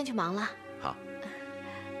那我就先去忙了。好。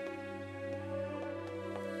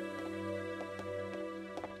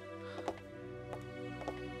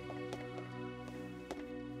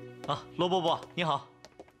啊，罗伯伯，你好。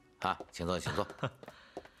啊，请坐，请坐。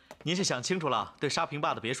您是想清楚了，对沙坪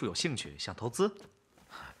坝的别墅有兴趣，想投资？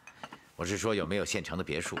我是说有没有现成的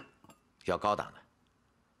别墅，要高档的，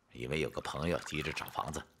因为有个朋友急着找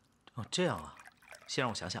房子。哦，这样啊，先让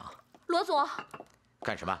我想想啊。罗总，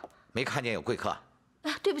干什么？没看见有贵客？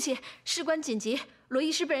啊，对不起，事关紧急，罗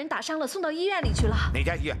医师被人打伤了，送到医院里去了。哪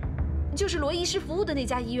家医院？就是罗医师服务的那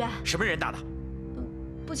家医院。什么人打的？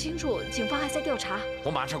不清楚，警方还在调查。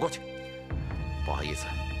我马上过去。不好意思，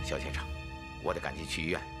肖先生，我得赶紧去医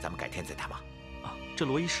院，咱们改天再谈吧。啊，这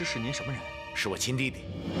罗医师是您什么人？是我亲弟弟。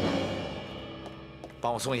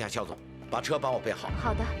帮我送一下肖总，把车帮我备好。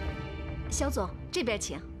好的，肖总这边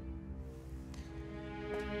请。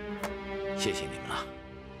谢谢你们了，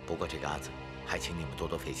不过这个案子还请你们多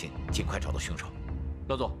多费心，尽快找到凶手。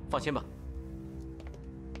娄总，放心吧。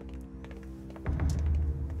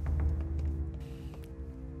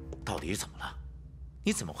到底怎么了？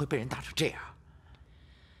你怎么会被人打成这样？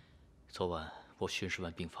昨晚我巡视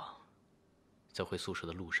完病房，在回宿舍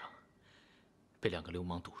的路上，被2个流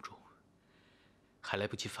氓堵住，还来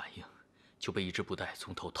不及反应，就被一只布袋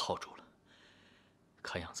从头套住了。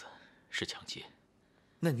看样子是抢劫。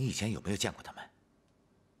那你以前有没有见过他们？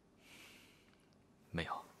没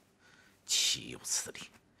有。岂有此理！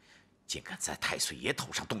竟敢在太岁爷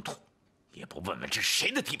头上动土，也不问问这是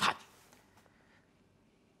谁的地盘！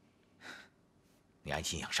你安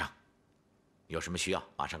心养伤，有什么需要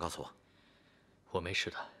马上告诉我。我没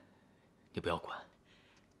事的，你不要管，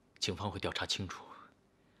警方会调查清楚。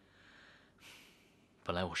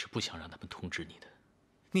本来我是不想让他们通知你的。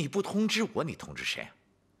你不通知我，你通知谁？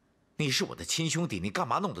你是我的亲兄弟，你干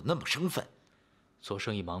嘛弄得那么生分？做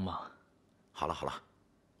生意忙嘛。好了好了，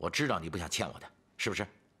我知道你不想欠我的，是不是？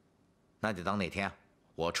那就当哪天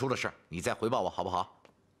我出了事儿，你再回报我，好不好？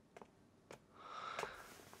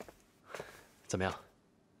怎么样，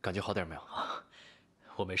感觉好点没有？啊，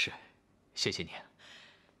我没事，谢谢你。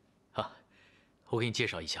啊，我给你介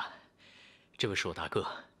绍一下，这位是我大哥。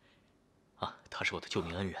啊，他是我的救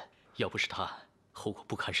命恩人，要不是他，后果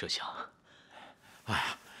不堪设想。哎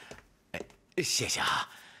呀，谢谢啊，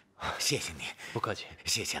谢谢你，不客气，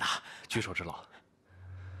谢谢了，举手之劳。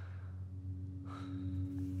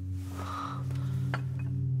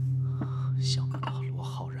想不到罗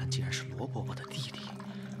浩然竟然是罗伯伯的弟弟，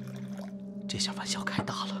这下玩笑开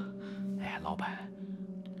大了。哎，老板，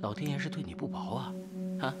老天爷是对你不薄啊，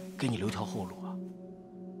啊，给你留条后路啊。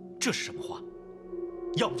这是什么话？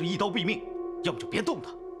要么就一刀毙命，要么就别动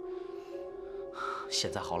他。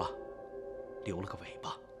现在好了，留了个尾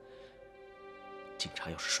巴。警察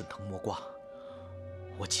要是顺藤摸瓜，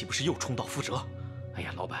我岂不是又重蹈覆辙？哎哎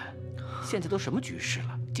呀，老板，现在都什么局势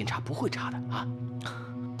了，警察不会查的啊。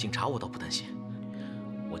警察我倒不担心，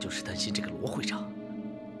我就是担心这个罗会长。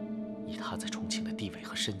以他在重庆的地位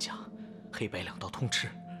和身价，黑白两道通吃，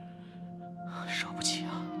惹不起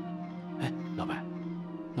啊！哎，老板，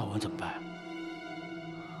那我们怎么办啊？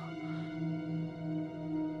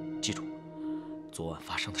记住，昨晚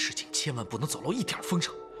发生的事情千万不能走漏一点风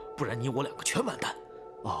声，不然你我两个全完蛋。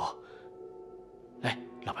哦。哎，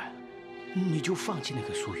老板，你就放弃那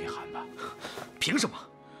个苏雨涵吧。凭什么？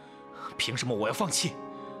凭什么我要放弃？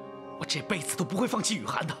我这辈子都不会放弃雨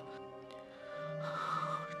涵的。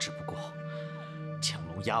只不过强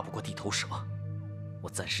龙压不过地头蛇，我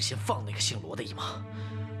暂时先放那个姓罗的一马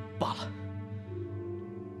罢了。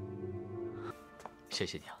谢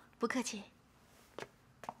谢你啊。不客气。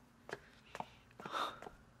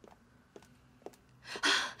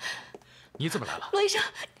你怎么来了？罗医生，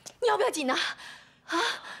你要不要紧呢？啊？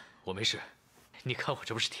我没事，你看我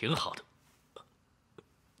这不是挺好的？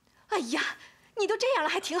哎呀，你都这样了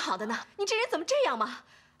还挺好的呢，你这人怎么这样嘛？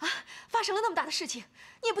啊，发生了那么大的事情，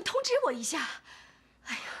你也不通知我一下。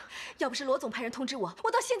哎呀，要不是罗总派人通知我，我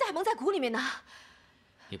到现在还蒙在鼓里面呢。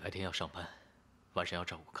你白天要上班，晚上要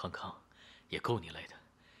照顾康康，也够你累的。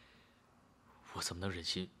我怎么能忍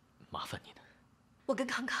心麻烦你呢？我跟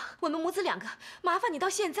康康，我们母子两个麻烦你到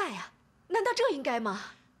现在呀，难道这应该吗？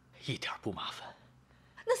一点不麻烦。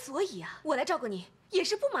那所以啊，我来照顾你也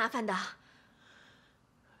是不麻烦的。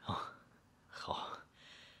啊，好，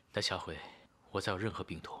那下回我再有任何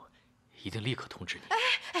病痛，一定立刻通知你。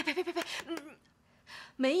哎，别，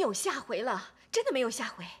没有下回了，真的没有下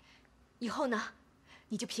回。以后呢，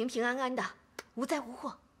你就平平安安的，无灾无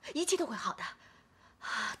祸，一切都会好的，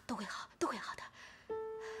啊，都会好，都会好的。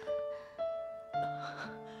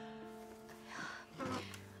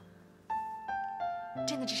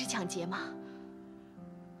真的只是抢劫吗？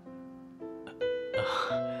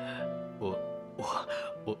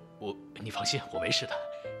你放心，我没事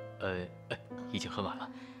的。已经很晚了，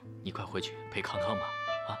你快回去陪康康吧。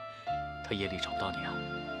啊，他夜里找不到你啊，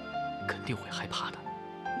肯定会害怕的。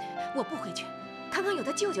我不回去，康康有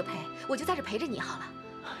他舅舅陪，我就在这陪着你好了。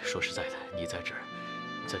说实在的，你在这儿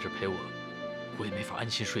陪我，我也没法安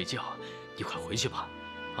心睡觉。你快回去吧。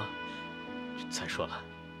啊，再说了，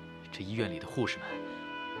这医院里的护士们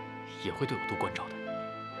也会对我多关照的，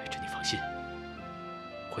这你放心。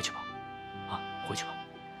回去吧，啊，回去吧。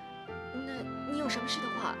那你有什么事的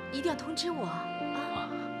话，一定要通知我啊！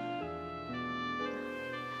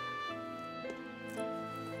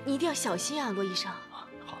你一定要小心啊，罗医生。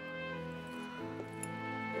好。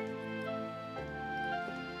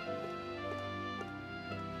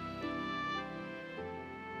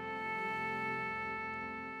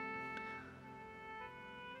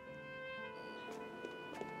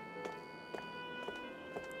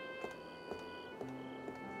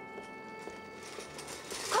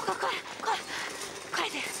快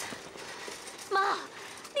点！妈，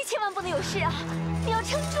你千万不能有事啊！你要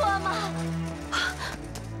撑住啊，妈！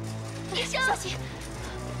医生，小心！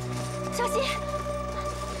小心！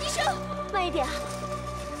医生，慢一点啊！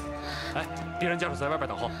哎，病人家属在外边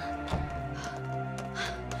等候。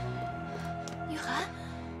雨涵，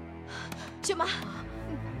舅妈，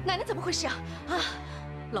奶奶怎么回事啊？啊，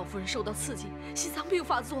老夫人受到刺激，心脏病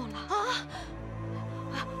发作了。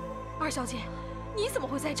啊！二小姐，你怎么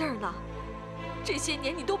会在这儿呢？这些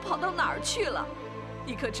年你都跑到哪儿去了？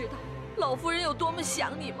你可知道老夫人有多么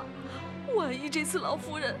想你吗？万一这次老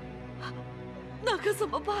夫人，那可怎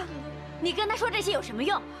么办呢？你跟她说这些有什么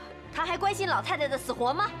用？她还关心老太太的死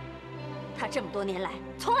活吗？她这么多年来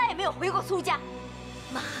从来也没有回过苏家。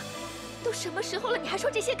妈，都什么时候了，你还说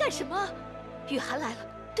这些干什么？雨涵来了，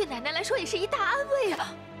对奶奶来说也是一大安慰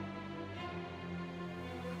啊。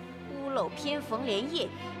屋漏偏逢连夜雨，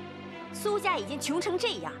苏家已经穷成这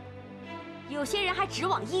样，有些人还直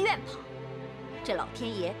往医院跑。这老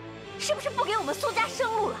天爷是不是不给我们苏家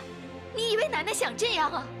生路了？你以为奶奶想这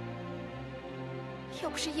样啊？要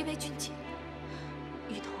不是因为俊杰，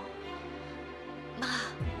雨桐，妈，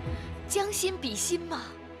将心比心嘛，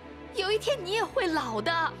有一天你也会老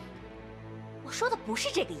的。我说的不是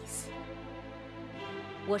这个意思，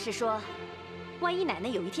我是说，万一奶奶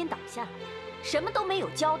有一天倒下了，什么都没有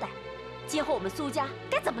交代，今后我们苏家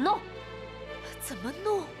该怎么弄？怎么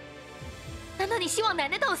弄？难道你希望奶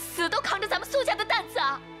奶到死都扛着咱们苏家的担子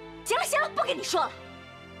啊？行了行了，不跟你说了，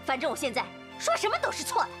反正我现在说什么都是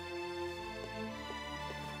错的。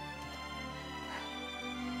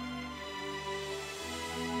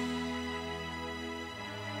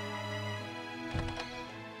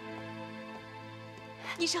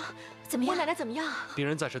医生，怎么样？我奶奶怎么样？病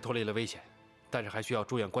人暂时脱离了危险，但是还需要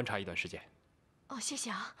住院观察一段时间。哦，谢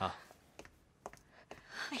谢啊。啊。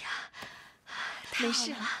哎呀，没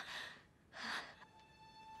事了。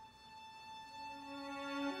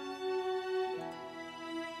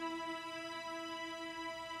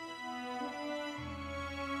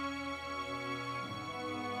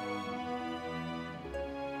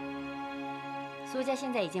苏家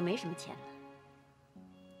现在已经没什么钱了，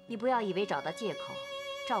你不要以为找到借口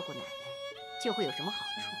照顾奶奶就会有什么好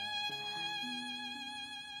处。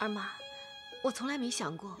二妈，我从来没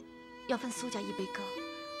想过要分苏家一杯羹，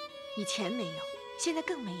以前没有，现在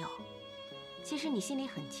更没有。其实你心里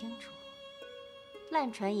很清楚，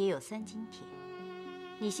烂船也有3斤铁，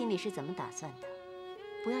你心里是怎么打算的？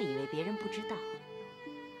不要以为别人不知道。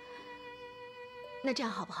那这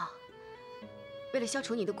样好不好？为了消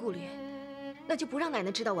除你的顾虑，那就不让奶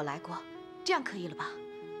奶知道我来过，这样可以了吧？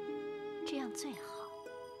这样最好。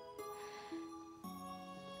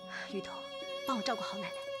雨桐，帮我照顾好奶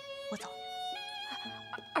奶，我走。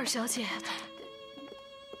二小姐，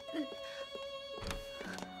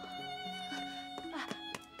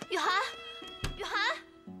雨涵，雨涵，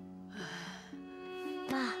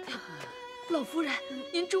妈，老夫人，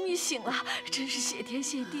您终于醒了，真是谢天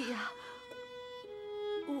谢地呀！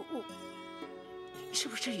我是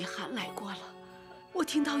不是雨涵来过了？我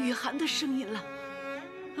听到雨涵的声音了。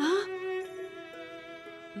啊，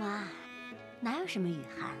妈，哪有什么雨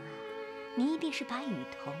涵啊？你一定是把雨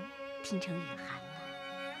桐听成雨涵了。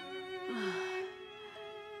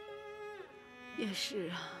也是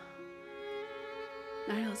啊，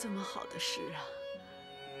哪有这么好的事啊？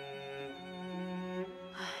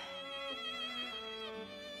唉，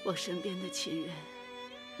我身边的亲人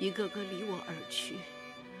一个个离我而去，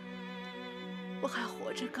我还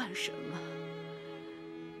活着干什么？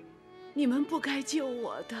你们不该救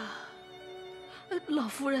我的。老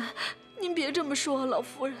夫人，您别这么说，老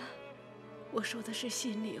夫人。我说的是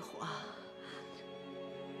心里话。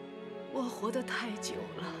我活得太久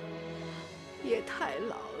了，也太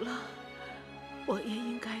老了，我也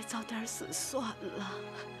应该早点死算了。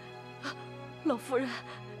老夫人，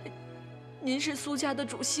您是苏家的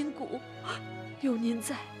主心骨，有您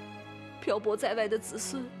在，漂泊在外的子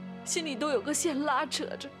孙心里都有个线拉扯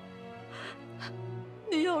着。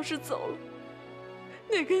您要是走了，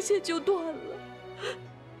那根线就断了，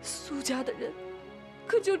苏家的人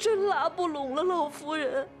可就真拉不拢了。老夫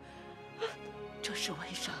人，这是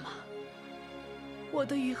为什么？我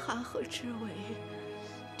的雨涵和知伟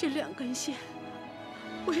这2根线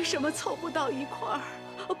为什么凑不到一块儿？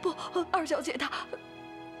不，二小姐她，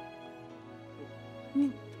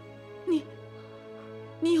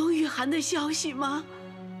你有雨涵的消息吗？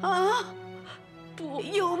啊？不，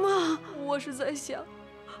有吗？我是在想，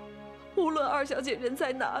无论二小姐人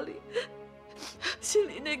在哪里，心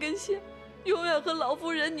里那根线永远和老夫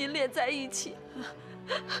人您连在一起。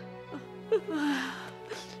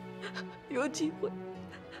有机会，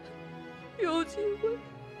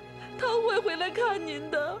他会回来看您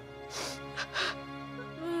的。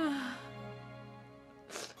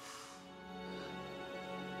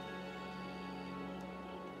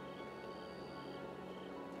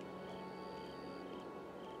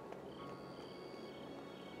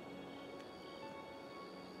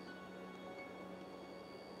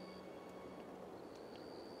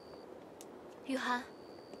雨涵，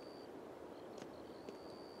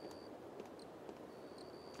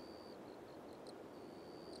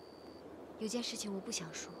有件事情我不想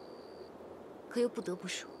说，可又不得不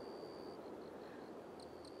说。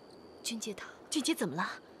俊杰怎么了？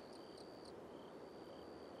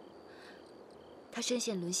他身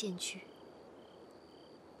陷沦陷区，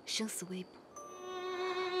生死未卜。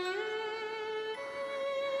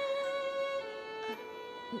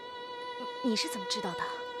你是怎么知道的？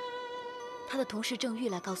他的同事郑玉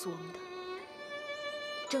来告诉我们的。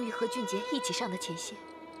郑玉和俊杰一起上的前线。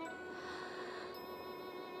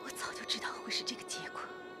我早就知道会是这个结果。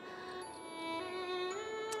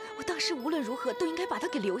我当时无论如何都应该把他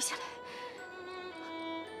给留下来。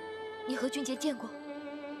你和俊杰见过？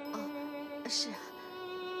哦，是啊。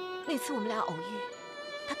那次我们俩偶遇，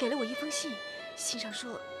他给了我一封信，信上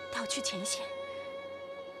说他要去前线。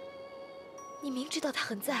你明知道他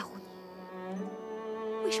很在乎你。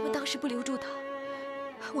为什么当时不留住他？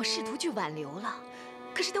我试图去挽留了，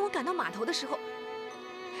可是等我赶到码头的时候，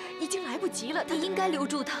已经来不及了。你应该留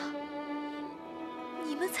住他，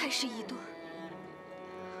你们才是一对儿。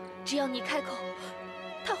只要你开口，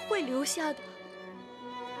他会留下的。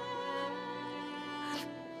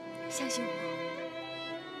相信我，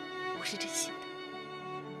我是真心的。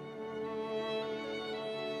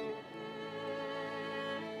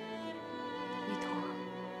雨桐，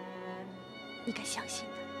你该相信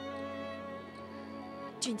的。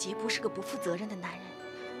俊杰不是个不负责任的男人，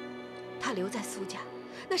他留在苏家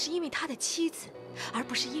那是因为他的妻子，而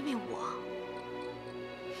不是因为我。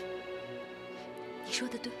你说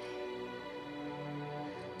的对，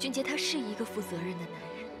俊杰他是一个负责任的男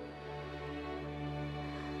人，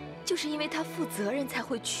就是因为他负责任才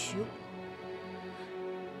会娶我。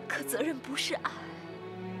可责任不是爱。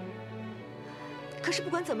可是不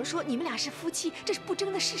管怎么说，你们俩是夫妻，这是不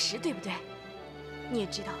争的事实，对不对？你也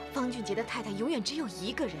知道，方俊杰的太太永远只有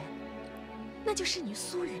一个人，那就是你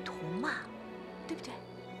苏雨桐嘛，对不对？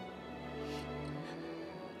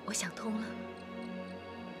我想通了，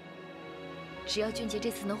只要俊杰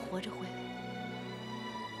这次能活着回来，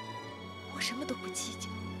我什么都不计较，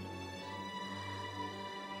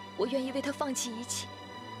我愿意为他放弃一切，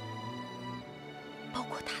包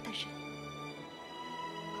括他的人。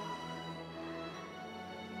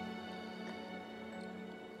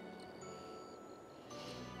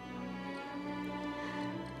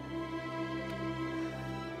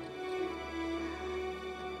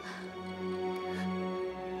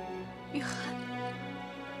雨涵，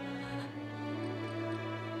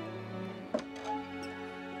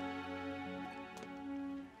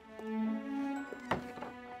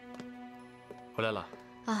回来了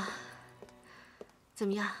啊？怎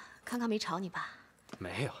么样？康康没吵你吧？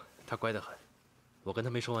没有，他乖得很。我跟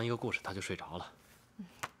他没说完一个故事，他就睡着了。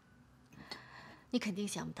你肯定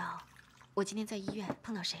想不到，我今天在医院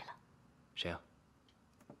碰到谁了？谁呀？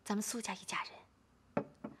咱们苏家一家人。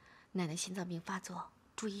奶奶心脏病发作，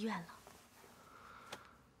住医院了。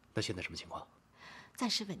那现在什么情况？暂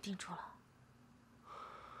时稳定住了。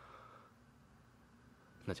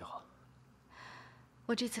那就好。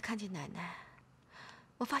我这次看见奶奶，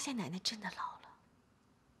我发现奶奶真的老了。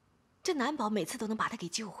这难保每次都能把她给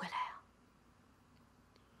救回来啊。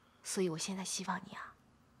所以我现在希望你啊，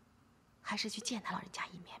还是去见她老人家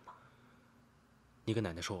一面吧。你跟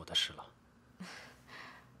奶奶说我的事了？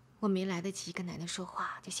我没来得及跟奶奶说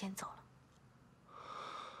话，就先走了。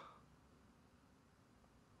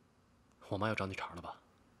我妈要找你茬了吧？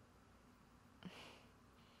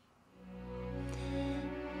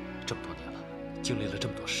这么多年了，经历了这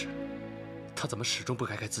么多事，她怎么始终不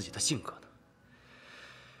改自己的性格呢？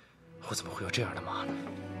我怎么会有这样的妈呢？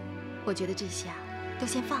我觉得这些啊，都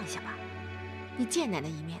先放下吧。你见奶奶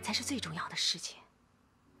一面才是最重要的事情。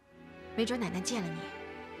没准奶奶见了你，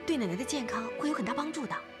对奶奶的健康会有很大帮助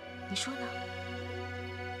的，你说呢？